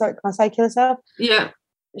herself. Sorry, can I say kill herself? Yeah.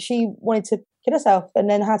 She wanted to kill herself and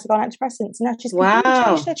then had to go on antidepressants. And now she's completely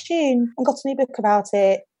changed her tune and got a new book about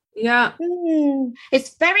it. Yeah.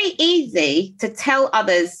 It's very easy to tell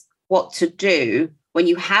others what to do when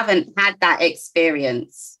you haven't had that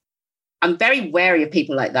experience. I'm very wary of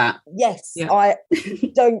people like that. Yes, I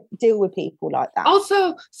don't deal with people like that.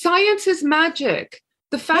 Also, science is magic.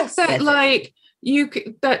 The fact that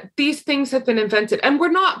that these things have been invented, and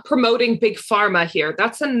we're not promoting big pharma here.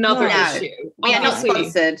 That's another issue. We are not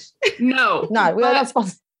sponsored. No, we are not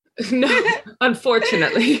sponsored. No,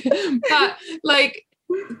 unfortunately. But like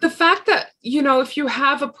the fact that, if you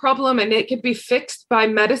have a problem and it could be fixed by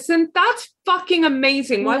medicine, that's fucking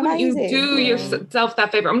amazing. Why wouldn't you do yourself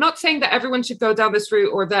that favor? I'm not saying that everyone should go down this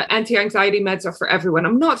route or that anti-anxiety meds are for everyone.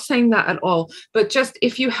 I'm not saying that at all. But just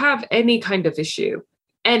if you have any kind of issue,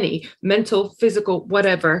 any mental, physical,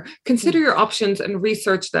 whatever, consider your options and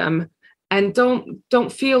research them. And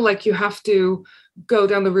don't feel like you have to go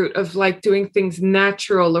down the route of like doing things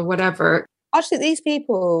natural or whatever. Actually, these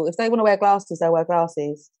people, if they want to wear glasses, they'll wear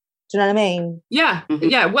glasses. Do you know what I mean? Yeah.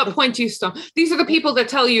 Yeah. What point do you stop? These are the people that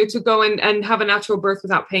tell you to go and have a natural birth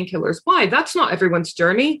without painkillers. Why? That's not everyone's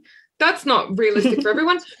journey. That's not realistic for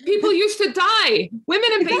everyone. People used to die. Women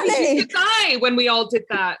and babies used to die when we all did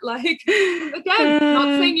that. Like, again,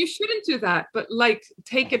 not saying you shouldn't do that, but like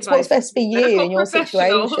take advice. What's best for you in your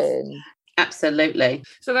situation. Absolutely.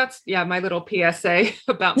 So that's, my little PSA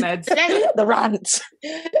about meds. The rant.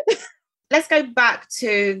 Let's go back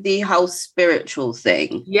to the whole spiritual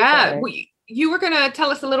thing. Yeah. You were going to tell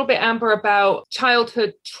us a little bit, Amber, about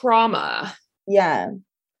childhood trauma. Yeah.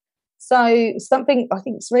 So something, I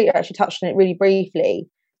think Sarita actually touched on it really briefly.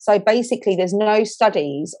 So basically, there's no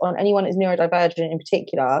studies on anyone who's neurodivergent in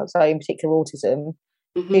particular, so in particular autism,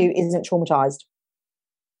 who isn't traumatized.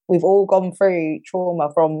 We've all gone through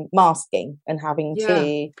trauma from masking and having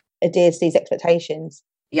to adhere to these expectations.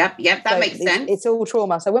 Yep, that makes sense. It's all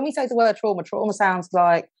trauma. So when we say the word trauma sounds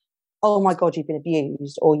like, oh my God, you've been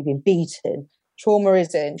abused or you've been beaten. Trauma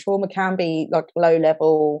isn't. Trauma can be like low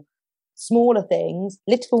level, smaller things,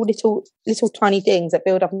 little tiny things that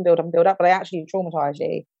build up and build up and build up, but they actually traumatize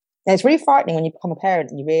you. And it's really frightening when you become a parent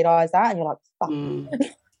and you realise that and you're like, fuck.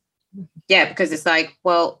 Yeah, because it's like,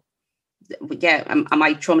 well, am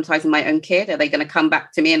I traumatizing my own kid? Are they going to come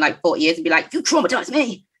back to me in like 40 years and be like, you traumatized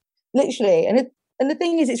me? Literally. And the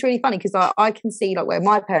thing is, it's really funny because I can see like where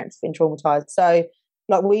my parents have been traumatized. So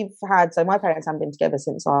like my parents haven't been together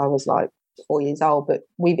since I was like 4 years old, but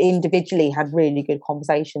we've individually had really good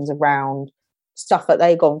conversations around stuff that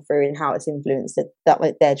they've gone through and how it's influenced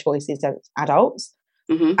their choices as adults.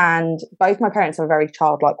 And both my parents have a very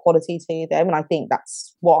childlike quality to them. And I think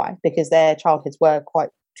that's why, because their childhoods were quite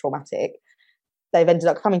traumatic. They've ended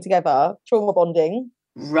up coming together, trauma bonding.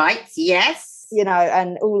 Right, yes.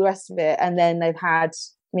 And all the rest of it. And then they've had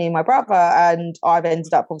me and my brother, and I've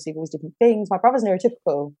ended up obviously with all these different things. My brother's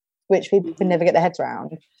neurotypical, which people can never get their heads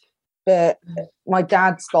around. But my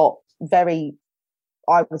dad's got very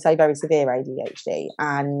severe ADHD,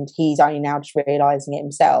 and he's only now just realising it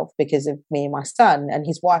himself because of me and my son. And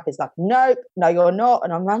his wife is like, nope, no, you're not.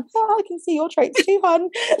 And I'm like, I can see your traits too, hun.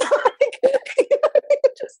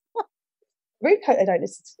 Really hope they don't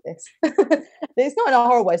listen to this. It's not in a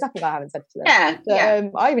horrible way. It's nothing I haven't said to them. Yeah.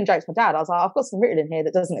 I even joked to my dad. I was like, I've got some written in here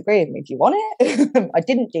that doesn't agree with me. Do you want it? I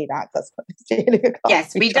didn't do that. That's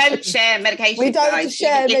yes, we don't share medication. We don't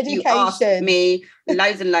share medication. If you ask me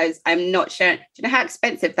loads and loads, I'm not sharing. Do you know how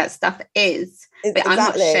expensive that stuff is? But I'm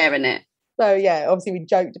not sharing it. So yeah, obviously we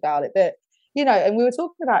joked about it, but and we were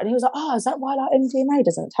talking about it, and he was like, "Oh, is that why like MDMA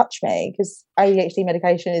doesn't touch me? Because ADHD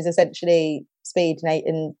medication is essentially speed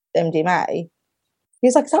and MDMA." He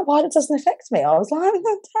was like, "Is that why it doesn't affect me?" I was like,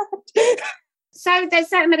 "Oh, Dad." So there's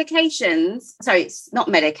certain medications. Sorry, it's not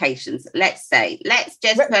medications. Let's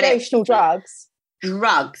just recreational drugs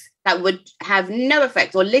that would have no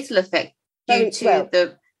effect or little effect due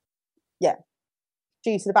to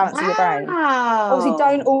due to the balance of your brain. Obviously,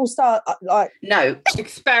 don't all start no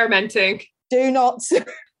experimenting. Do not.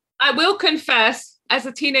 I will confess, as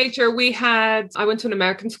a teenager, I went to an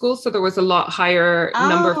American school, so there was a lot higher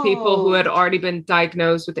number of people who had already been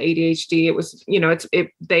diagnosed with ADHD. It was,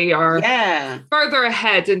 they are further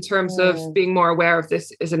ahead in terms of being more aware of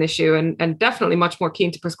this as an issue, and definitely much more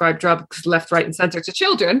keen to prescribe drugs left, right, and center to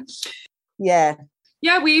children. Yeah.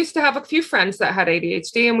 Yeah, we used to have a few friends that had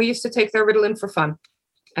ADHD, and we used to take their Ritalin for fun.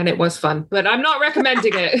 And it was fun, but I'm not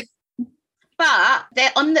recommending it. But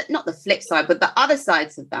they're on not the flip side, but the other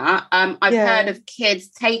sides of that. I've heard of kids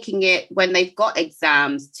taking it when they've got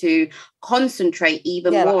exams to concentrate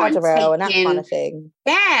even more. Like Adderall and that kind of thing.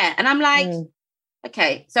 Yeah. And I'm like,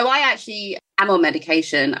 okay. So I actually am on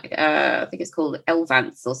medication. I think it's called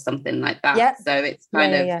Elvance or something like that. Yep. So it's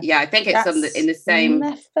kind of, I think it's in the same.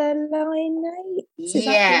 Methylionate?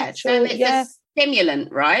 Yeah. So it's a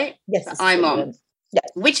stimulant, right? Yes. I'm on. Yeah.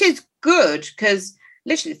 Which is good because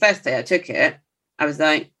literally the first day I took it, I was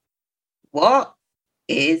like, what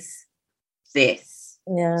is this?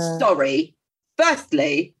 Yeah. Sorry.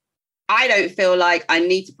 Firstly, I don't feel like I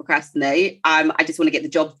need to procrastinate. I just want to get the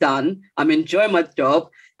job done. I'm enjoying my job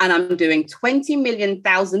and I'm doing 20 million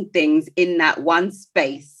thousand things in that one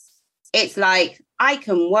space. It's like, I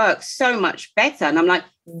can work so much better. And I'm like,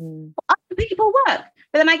 other people work.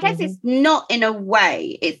 But then I guess it's not in a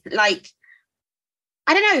way. It's like,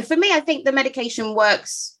 I don't know. For me, I think the medication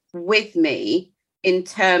works with me in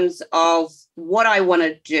terms of what I want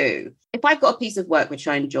to do. If I've got a piece of work which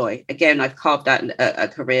I enjoy, again, I've carved out a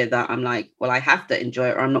career that I'm like, well, I have to enjoy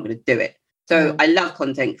it or I'm not going to do it. So I love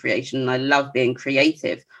content creation and I love being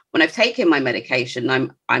creative. When I've taken my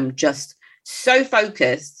medication, I'm just so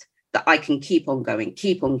focused that I can keep on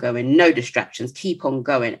going, no distractions, keep on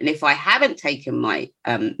going. And if I haven't taken my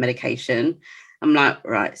medication, I'm like,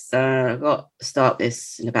 right, so I've got to start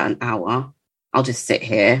this in about an hour. I'll just sit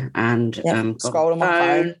here and scroll on my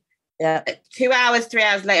phone. Yeah. 2 hours, 3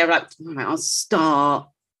 hours later, I'm like, all right, I'll start.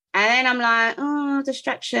 And then I'm like,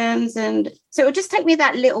 distractions. And so it would just take me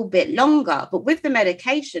that little bit longer. But with the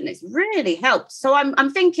medication, it's really helped. So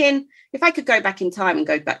I'm thinking if I could go back in time and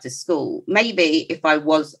go back to school, maybe if I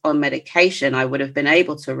was on medication, I would have been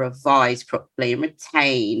able to revise properly and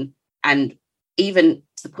retain, and even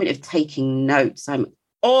to the point of taking notes. I'm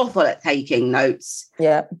awful at taking notes.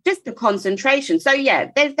 Yeah. Just the concentration. So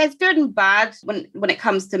there's good and bad when it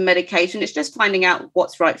comes to medication. It's just finding out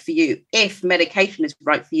what's right for you, if medication is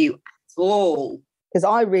right for you at all. Because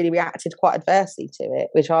I really reacted quite adversely to it,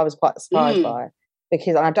 which I was quite surprised by.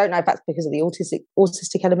 Because, and I don't know if that's because of the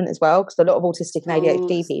autistic element as well, because a lot of autistic and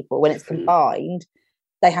ADHD people, when it's combined,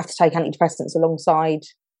 they have to take antidepressants alongside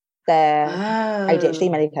their ADHD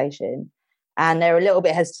medication. And they're a little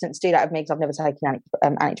bit hesitant to do that with me because I've never taken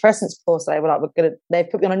antidepressants before. So they were like, they've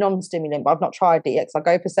put me on a non-stimulant, but I've not tried it yet because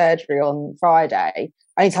I go for surgery on Friday.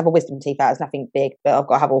 I need to have a wisdom teeth out. It's nothing big, but I've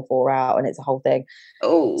got to have all 4 out and it's a whole thing.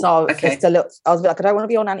 Oh, so I was like, I don't want to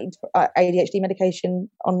be on ADHD medication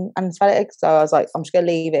on anesthetics. So I was like, I'm just going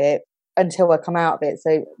to leave it until I come out of it.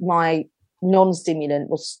 So my non-stimulant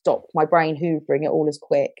will stop my brain hoovering it all as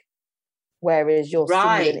quick. Whereas your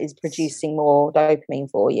stimulant is producing more dopamine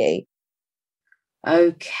for you.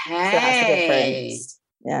 Okay. So that's the difference.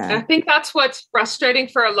 Yeah. I think that's what's frustrating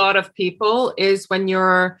for a lot of people is when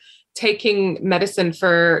you're taking medicine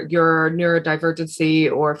for your neurodivergency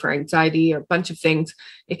or for anxiety or a bunch of things,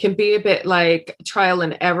 it can be a bit like trial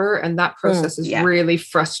and error. And that process is really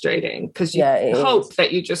frustrating because you hope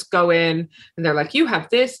that you just go in and they're like, you have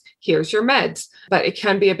this, here's your meds. But it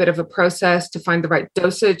can be a bit of a process to find the right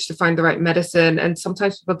dosage, to find the right medicine. And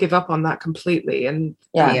sometimes people give up on that completely. And,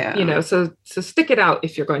 so stick it out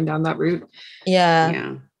if you're going down that route.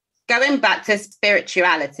 Yeah. Going back to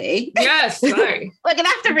spirituality. Yes, sorry. We're going to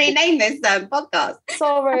have to rename this podcast.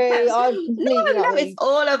 Sorry. No, it's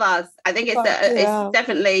all of us. I think it's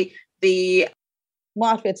definitely the... Might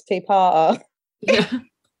have to be a two-parter.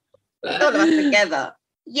 All of us together.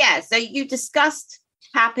 Yeah, so you discussed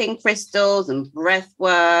tapping crystals and breath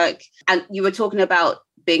work, and you were talking about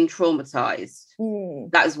being traumatized.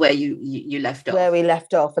 That was where you left off. Where we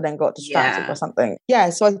left off and then got distracted or something. Yeah,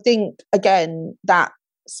 so I think, again, that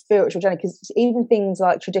spiritual journey, because even things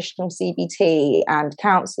like traditional CBT and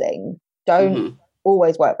counselling don't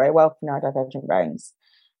always work very well for neurodivergent brains.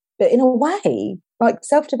 But in a way, like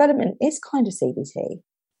self-development is kind of CBT.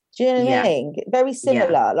 Do you know what I mean? Very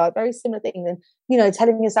similar, like very similar things. And,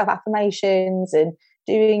 telling yourself affirmations and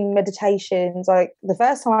doing meditations. Like the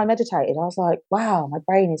first time I meditated, I was like, wow, my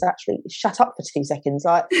brain is actually shut up for 2 seconds.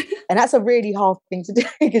 Like, and that's a really hard thing to do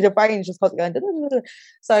because your brain is just constantly going.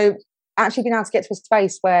 So actually been able to get to a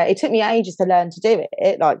space where it took me ages to learn to do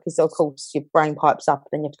it, like, because of course your brain pipes up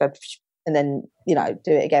and then you have to go and then, you know,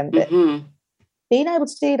 do it again. But being able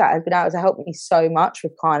to do that has been able to help me so much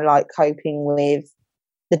with kind of like coping with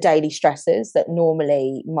the daily stresses that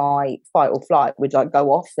normally my fight or flight would like go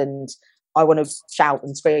off and I want to shout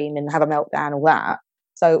and scream and have a meltdown, all that.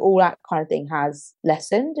 So all that kind of thing has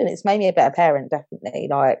lessened, and it's made me a better parent, definitely.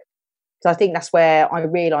 Like, so I think that's where I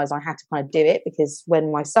realised I had to kind of do it, because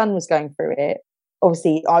when my son was going through it,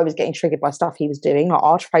 obviously I was getting triggered by stuff he was doing. Like,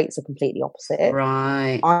 our traits are completely opposite.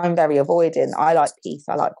 Right. I'm very avoidant. I like peace.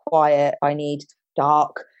 I like quiet. I need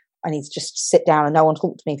dark. I need to just sit down and no one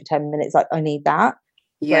talk to me for 10 minutes. Like, I need that.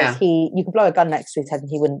 Yeah. Whereas you could blow a gun next to his head and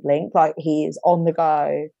he wouldn't blink. Like, he is on the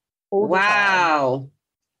go all the time.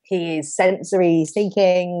 He is sensory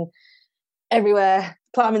seeking everywhere,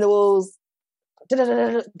 climbing the walls,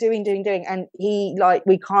 doing. And he, like,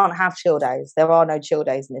 we can't have chill days. There are no chill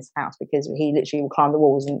days in this house because he literally will climb the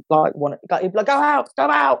walls and like he'd be like, go out.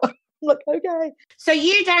 I'm like, okay. So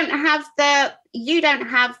you don't have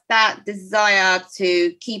that desire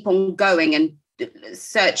to keep on going and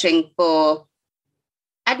searching for,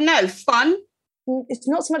 I don't know, fun? It's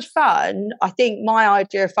not so much fun. I think my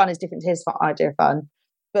idea of fun is different to his idea of fun.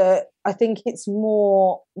 But I think it's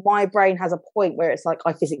more, my brain has a point where it's like,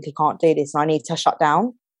 I physically can't do this and I need to shut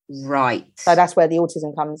down. Right. So that's where the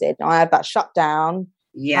autism comes in. I have that shut down.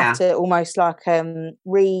 Yeah. Have to almost like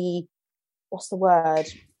what's the word?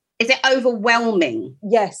 Is it overwhelming?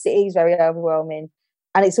 Yes, it is very overwhelming.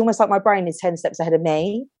 And it's almost like my brain is 10 steps ahead of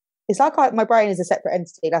me. It's like my brain is a separate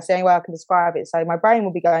entity. That's the only way I can describe it. So my brain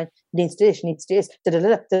will be going, you need to do this, you need to do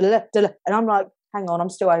this, and I'm like, hang on, I'm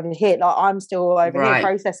still over here. Like, I'm still over here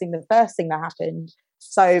processing the first thing that happened.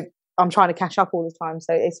 So I'm trying to catch up all the time.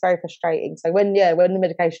 So it's very frustrating. So when the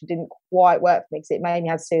medication didn't quite work for me, because it made me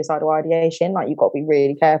have suicidal ideation, like, you've got to be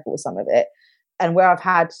really careful with some of it. And where I've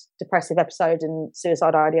had depressive episodes and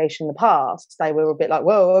suicidal ideation in the past, they were a bit like,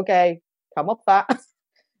 whoa, okay, come off that.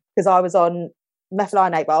 Because I was on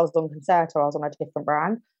methylionate, but I was on Concerta. I was on a different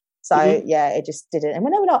brand. So it just didn't. And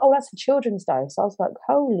when they were like, oh, that's a children's dose, I was like,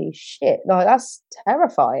 holy shit, like, that's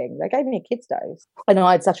terrifying. They gave me a kid's dose and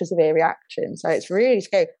I had such a severe reaction. So it's really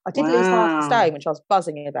scary. I did lose half the stone, which I was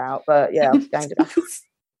buzzing about, but yeah, I've gained it back.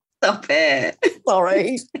 Stop it.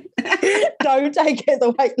 Sorry. Don't take it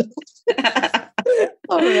the weight loss.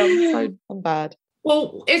 Sorry, I'm bad.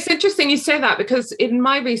 Well, it's interesting you say that, because in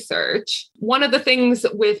my research, one of the things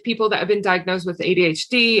with people that have been diagnosed with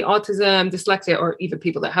ADHD, autism, dyslexia, or even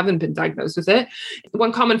people that haven't been diagnosed with it,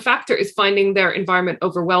 one common factor is finding their environment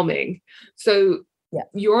overwhelming. So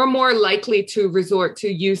you're more likely to resort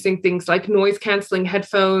to using things like noise cancelling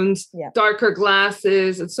headphones, darker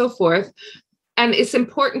glasses, and so forth. And it's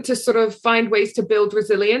important to sort of find ways to build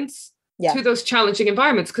resilience to those challenging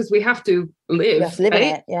environments, because we have to live. In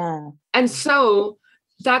it, yeah. And so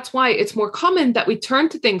that's why it's more common that we turn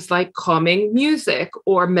to things like calming music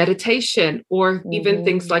or meditation, or even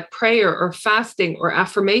things like prayer or fasting or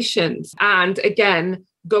affirmations. And again,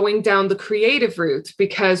 going down the creative route,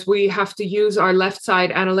 because we have to use our left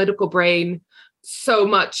side analytical brain so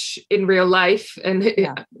much in real life and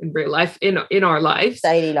in our lives.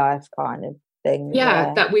 Daily life kind of thing.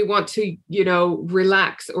 Yeah, that we want to,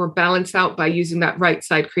 relax or balance out by using that right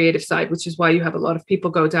side, creative side, which is why you have a lot of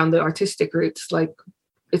people go down the artistic routes, like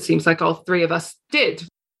it seems like all three of us did.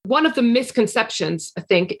 One of the misconceptions, I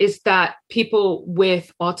think, is that people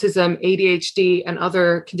with autism, ADHD, and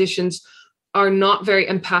other conditions are not very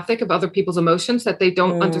empathic of other people's emotions, that they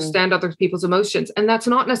don't understand other people's emotions. And that's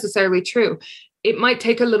not necessarily true. It might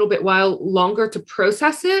take a little bit while longer to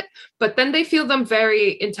process it, but then they feel them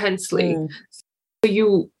very intensely. So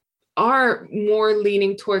you are more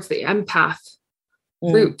leaning towards the empath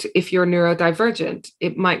route if you're neurodivergent.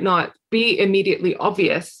 It might not be immediately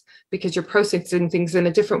obvious because you're processing things in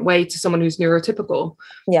a different way to someone who's neurotypical.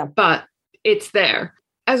 Yeah. But it's there.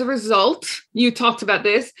 As a result, you talked about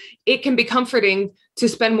this, it can be comforting to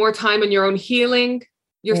spend more time on your own healing,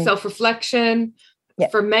 your self-reflection. Yeah.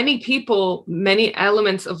 For many people, many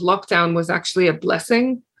elements of lockdown was actually a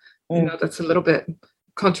blessing. That's a little bit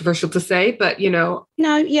controversial to say, but No,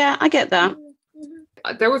 yeah, I get that.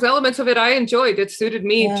 There was elements of it I enjoyed. It suited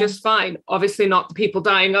me just fine. Obviously not the people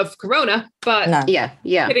dying of corona, but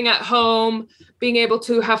sitting at home, being able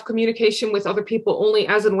to have communication with other people only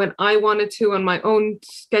as and when I wanted to on my own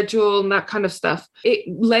schedule and that kind of stuff. It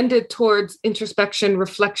lended towards introspection,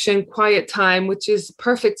 reflection, quiet time, which is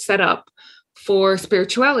perfect setup for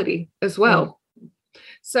spirituality as well.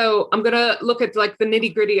 So I'm going to look at like the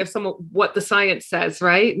nitty gritty of some of what the science says,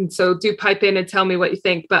 right? And so do pipe in and tell me what you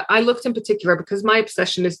think. But I looked in particular because my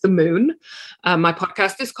obsession is the moon. My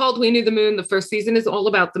podcast is called We Knew the Moon. The first season is all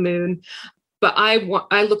about the moon. But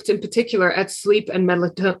I looked in particular at sleep and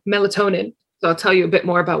melatonin. So I'll tell you a bit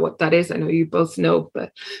more about what that is. I know you both know,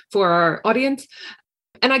 but for our audience.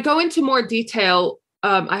 And I go into more detail.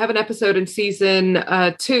 I have an episode in season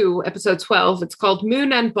 2, episode 12. It's called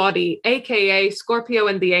Moon and Body, aka Scorpio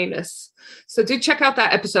and the Anus. So do check out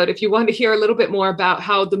that episode if you want to hear a little bit more about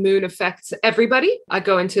how the moon affects everybody. I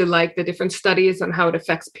go into like the different studies on how it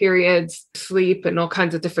affects periods, sleep, and all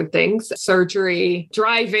kinds of different things, surgery,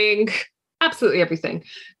 driving, absolutely everything.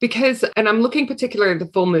 And I'm looking particularly at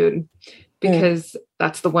the full moon, because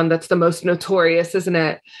that's the one that's the most notorious, isn't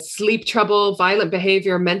it? Sleep trouble, violent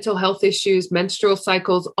behavior, mental health issues, menstrual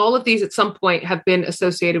cycles, all of these at some point have been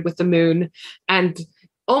associated with the moon. And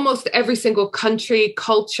almost every single country,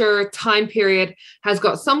 culture, time period has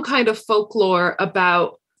got some kind of folklore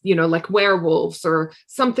about, like werewolves or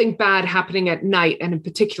something bad happening at night, and in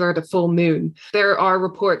particular the full moon. There are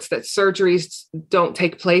reports that surgeries don't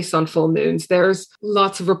take place on full moons. There's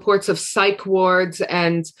lots of reports of psych wards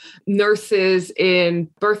and nurses in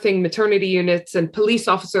birthing maternity units and police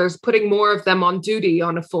officers putting more of them on duty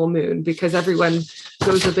on a full moon because everyone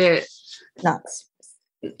goes a bit nuts.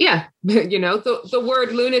 Yeah. The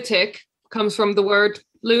word lunatic comes from the word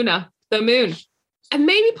luna, the moon. And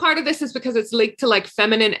maybe part of this is because it's linked to like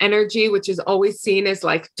feminine energy, which is always seen as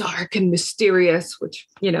like dark and mysterious, which,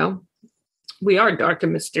 we are dark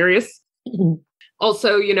and mysterious. Mm-hmm.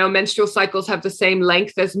 Also, menstrual cycles have the same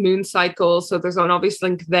length as moon cycles. So there's an obvious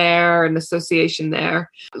link there, an association there.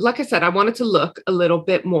 Like I said, I wanted to look a little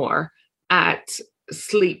bit more at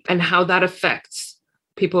sleep and how that affects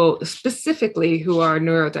people specifically who are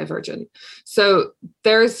neurodivergent. So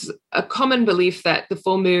there's a common belief that the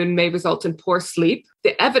full moon may result in poor sleep.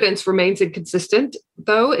 The evidence remains inconsistent,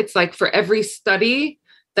 though. It's like for every study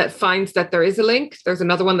that finds that there is a link, there's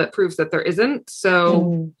another one that proves that there isn't.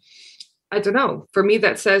 So I don't know. For me,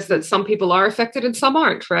 that says that some people are affected and some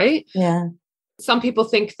aren't, right? Yeah. Some people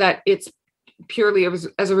think that it's purely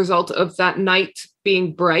as a result of that night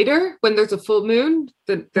being brighter when there's a full moon,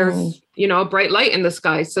 that there's, a bright light in the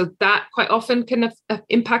sky. So that quite often can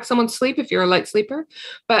impact someone's sleep if you're a light sleeper.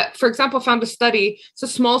 But for example, found a study, it's a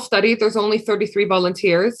small study, there's only 33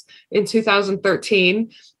 volunteers in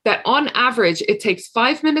 2013, that on average, it takes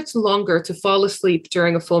 5 minutes longer to fall asleep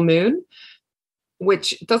during a full moon,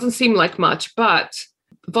 which doesn't seem like much, but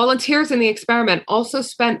volunteers in the experiment also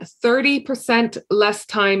spent 30% less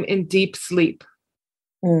time in deep sleep,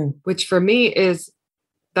 which for me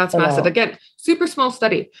that's massive. Again, super small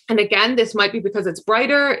study. And again, this might be because it's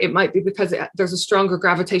brighter. It might be because there's a stronger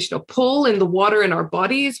gravitational pull in the water in our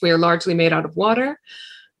bodies. We are largely made out of water.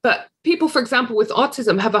 But people, for example, with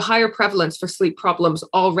autism have a higher prevalence for sleep problems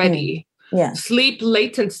already. Yeah. Sleep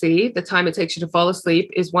latency, the time it takes you to fall asleep,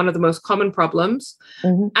 is one of the most common problems.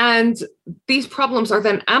 Mm-hmm. And these problems are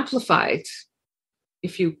then amplified,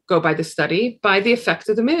 if you go by the study, by the effect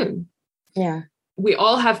of the moon. Yeah. We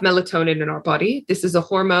all have melatonin in our body. This is a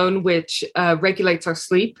hormone which regulates our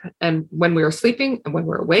sleep and when we are sleeping and when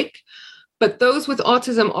we're awake. But those with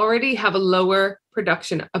autism already have a lower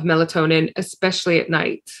production of melatonin, especially at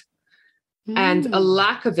night. And a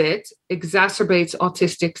lack of it exacerbates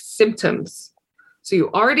autistic symptoms. So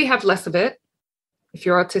you already have less of it if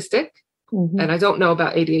you're autistic. Mm-hmm. And I don't know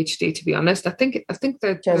about ADHD, to be honest. I think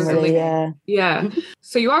that generally, yeah.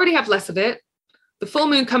 So you already have less of it. The full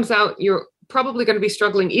moon comes out, you're probably going to be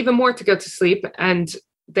struggling even more to go to sleep, and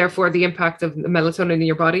therefore the impact of the melatonin in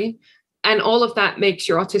your body. And all of that makes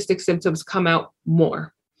your autistic symptoms come out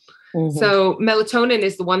more. Mm-hmm. So melatonin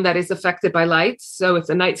is the one that is affected by light. So if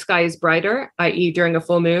the night sky is brighter, i.e. during a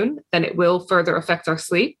full moon, then it will further affect our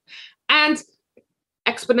sleep. And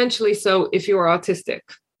exponentially so if you're autistic,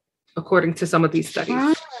 according to some of these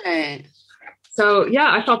studies. Right. So yeah,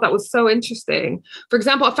 I thought that was so interesting. For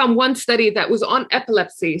example, I found one study that was on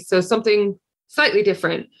epilepsy. So something slightly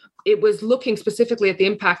different. It was looking specifically at the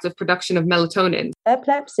impact of production of melatonin.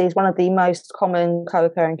 Epilepsy is one of the most common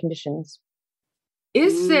co-occurring conditions.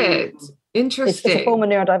 Is it? Interesting. It's a form of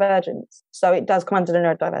neurodivergence. So it does come under the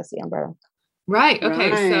neurodiversity umbrella. Right.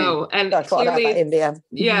 Okay. Right. So, and that's what clearly, about India.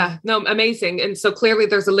 Yeah. No, amazing. And so clearly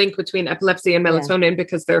there's a link between epilepsy and melatonin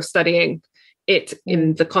because they're studying it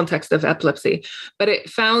in the context of epilepsy. But it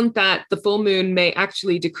found that the full moon may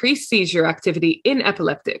actually decrease seizure activity in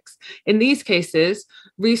epileptics. In these cases,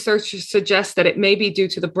 research suggests that it may be due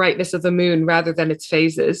to the brightness of the moon rather than its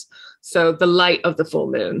phases. So the light of the full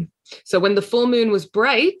moon. So when the full moon was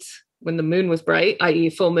bright, when the moon was bright, i.e.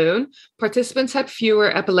 full moon, participants had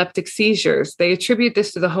fewer epileptic seizures. They attribute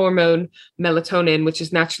this to the hormone melatonin, which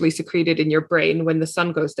is naturally secreted in your brain when the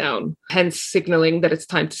sun goes down, hence signaling that it's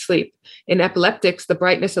time to sleep. In epileptics, the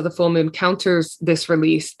brightness of the full moon counters this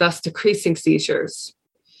release, thus decreasing seizures.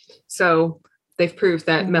 So they've proved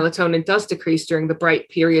that melatonin does decrease during the bright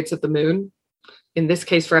periods of the moon. In this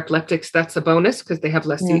case, for epileptics, that's a bonus because they have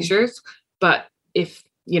less seizures. But if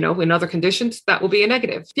in other conditions, that will be a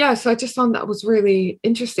negative. Yeah, so I just found that was really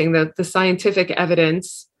interesting, that the scientific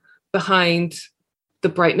evidence behind the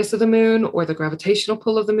brightness of the moon or the gravitational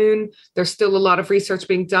pull of the moon. There's still a lot of research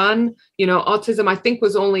being done. Autism, I think,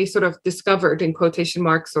 was only sort of discovered in quotation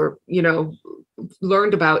marks or,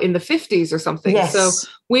 learned about in the 50s or something. Yes. So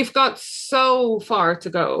we've got so far to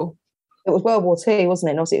go. It was World War II, wasn't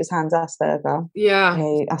it? And obviously it was Hans Asperger. Yeah.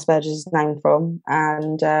 Who Asperger's is named from.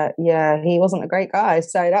 And he wasn't a great guy.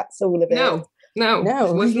 So that's all of it. No,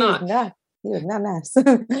 it was not. He was not nice.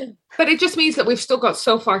 But it just means that we've still got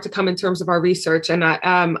so far to come in terms of our research. And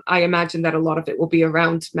I imagine that a lot of it will be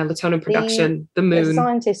around melatonin production, the moon. There's a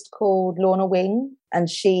scientist called Lorna Wing, and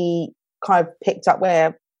she kind of picked up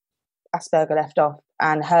where Asperger left off.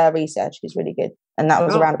 And her research is really good. And that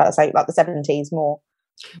was around about, like the 70s more.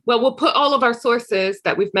 Well, we'll put all of our sources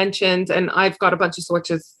that we've mentioned, and I've got a bunch of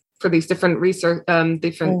sources for these different research,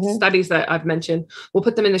 studies that I've mentioned. We'll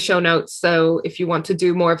put them in the show notes. So if you want to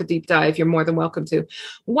do more of a deep dive, you're more than welcome to.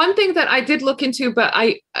 One thing that I did look into, but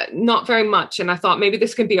not very much, and I thought maybe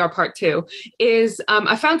this can be our part two, is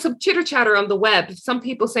I found some chitter chatter on the web. Some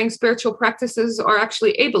people saying spiritual practices are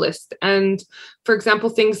actually ableist. And for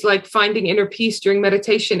example, things like finding inner peace during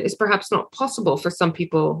meditation is perhaps not possible for some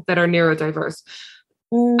people that are neurodiverse.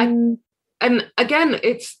 And again,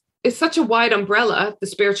 it's such a wide umbrella, the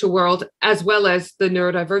spiritual world, as well as the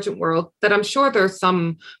neurodivergent world, that I'm sure there's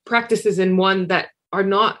some practices in one that are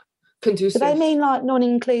not conducive. Do they mean like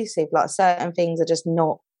non-inclusive, like certain things are just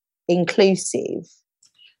not inclusive,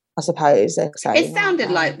 I suppose they're saying? It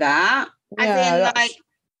sounded like that.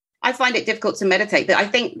 I find it difficult to meditate, but I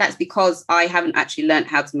think that's because I haven't actually learned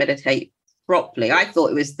how to meditate properly. I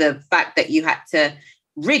thought it was the fact that you had to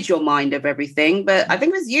rid your mind of everything, but I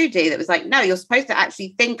think it was you, Dee, that was like, no, you're supposed to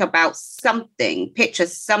actually think about something, picture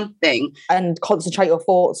something, and concentrate your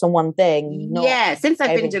thoughts on one thing. Since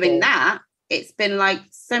I've been doing that, it's been like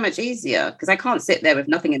so much easier because I can't sit there with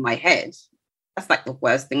nothing in my head. That's like the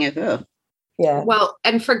worst thing ever. Yeah. Well,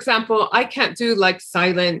 and for example, I can't do like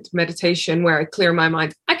silent meditation where I clear my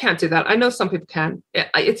mind. I can't do that. I know some people can.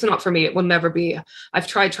 It's not for me. It will never be. I've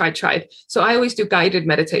tried. So I always do guided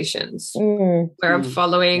meditations where I'm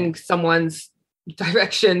following someone's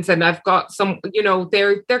directions, and I've got some,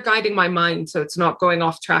 they're guiding my mind, so it's not going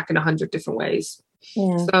off track in 100 different ways.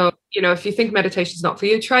 Yeah. So, if you think meditation is not for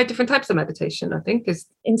you, try different types of meditation, I think.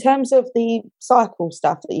 In terms of the cycle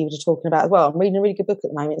stuff that you were just talking about as well, I'm reading a really good book at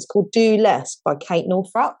the moment. It's called Do Less by Kate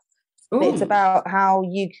Northrup. It's about how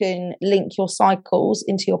you can link your cycles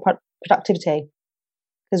into your productivity.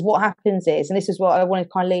 Because what happens is, and this is what I wanted to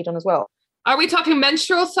kind of lead on as well. Are we talking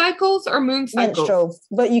menstrual cycles or moon cycles? Menstrual,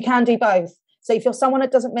 but you can do both. So if you're someone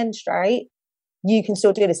that doesn't menstruate, you can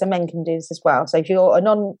still do this, and men can do this as well. So if you're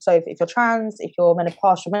if you're trans, if you're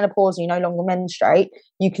menopause, and you no longer menstruate,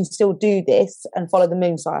 you can still do this and follow the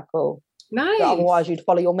moon cycle. Nice. But otherwise, you'd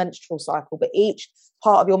follow your menstrual cycle. But each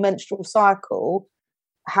part of your menstrual cycle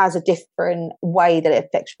has a different way that it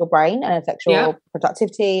affects your brain and affects your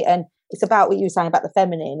productivity. And it's about what you were saying about the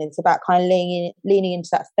feminine. It's about kind of leaning into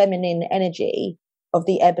that feminine energy of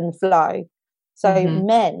the ebb and flow. So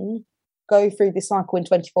men go through this cycle in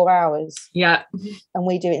 24 hours. Yeah. And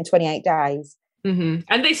we do it in 28 days. And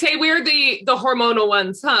they say we're the hormonal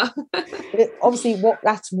ones, huh? Obviously,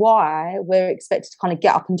 that's why we're expected to kind of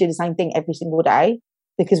get up and do the same thing every single day,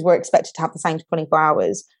 because we're expected to have the same 24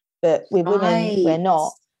 hours. But with women, we're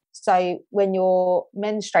not. So when you're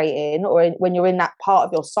menstruating or when you're in that part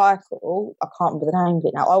of your cycle, I can't remember the name of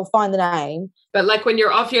it now. I'll find the name. But like when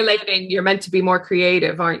you're ovulating, you're meant to be more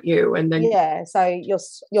creative, aren't you? And then so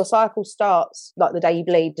your cycle starts like the day you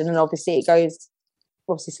bleed, and then obviously it goes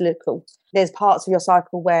cyclical. There's parts of your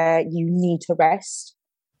cycle where you need to rest,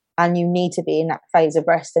 and you need to be in that phase of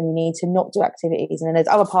rest, and you need to not do activities. And then there's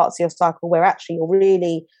other parts of your cycle where actually you're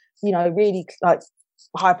really, really like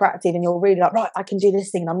hyperactive, and you're really like, right, I can do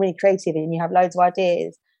this thing, and I'm really creative, and you have loads of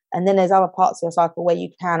ideas. And then there's other parts of your cycle where you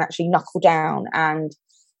can actually knuckle down and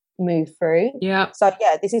move through. So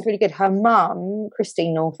this is really good. Her mum,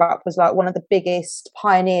 Christine Northrup, was like one of the biggest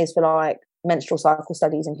pioneers for like menstrual cycle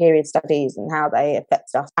studies and period studies and how they affect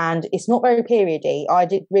us. And it's not very periody. I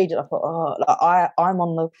did read it. I thought, I'm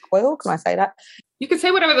on the coil. Can I say that? You can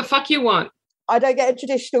say whatever the fuck you want. I don't get a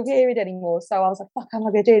traditional period anymore. So I was like, fuck, how am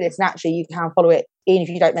I going to do this? And actually, you can follow it even if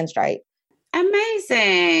you don't menstruate.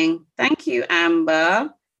 Amazing. Thank you, Amber.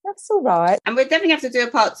 That's all right. And we definitely have to do a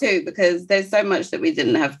part 2 because there's so much that we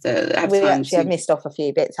didn't have to have we time actually have missed off a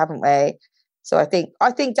few bits, haven't we? So I think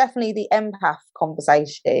definitely the empath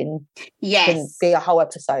conversation can be a whole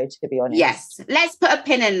episode, to be honest. Yes. Let's put a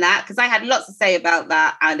pin in that because I had lots to say about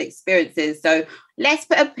that and experiences. So let's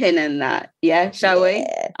put a pin in that. Yeah, shall we?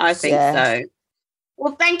 I think so.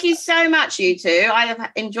 Well, thank you so much, you two. I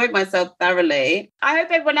have enjoyed myself thoroughly. I hope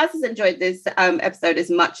everyone else has enjoyed this episode as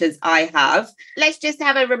much as I have. Let's just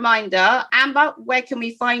have a reminder. Amber, where can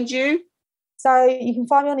we find you? So you can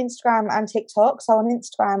find me on Instagram and TikTok. So on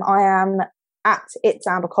Instagram, I am at It's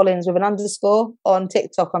Amber Collins with an underscore. On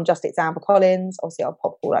TikTok, I'm just It's Amber Collins. Obviously, I'll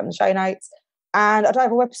pop all that in the show notes. And I don't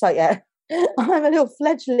have a website yet. I'm a little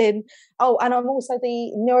fledgling. Oh, and I'm also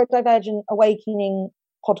the Neurodivergent Awakening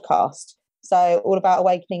podcast. So all about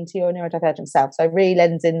awakening to your neurodivergent self. So it really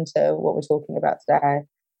lends into what we're talking about today.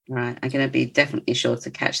 Right. I'm going to be definitely sure to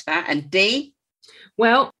catch that. And Dee?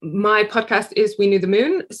 Well, my podcast is We Knew the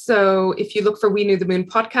Moon. So if you look for We Knew the Moon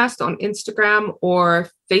podcast on Instagram or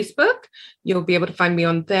Facebook, you'll be able to find me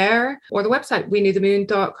on there or the website,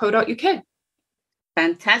 wenewthemoon.co.uk.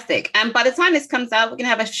 Fantastic. And by the time this comes out, we're going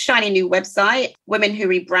to have a shiny new website, Women Who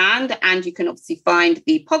Rebrand. And you can obviously find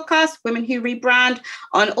the podcast, Women Who Rebrand,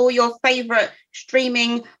 on all your favorite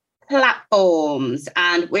streaming platforms.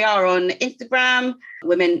 And we are on Instagram,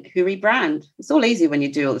 Women Who Rebrand. It's all easy when you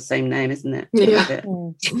do all the same name, isn't it? Yeah.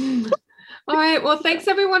 All right. Well, thanks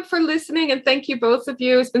everyone for listening. And thank you both of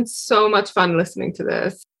you. It's been so much fun listening to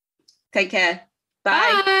this. Take care.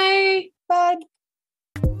 Bye. Bye.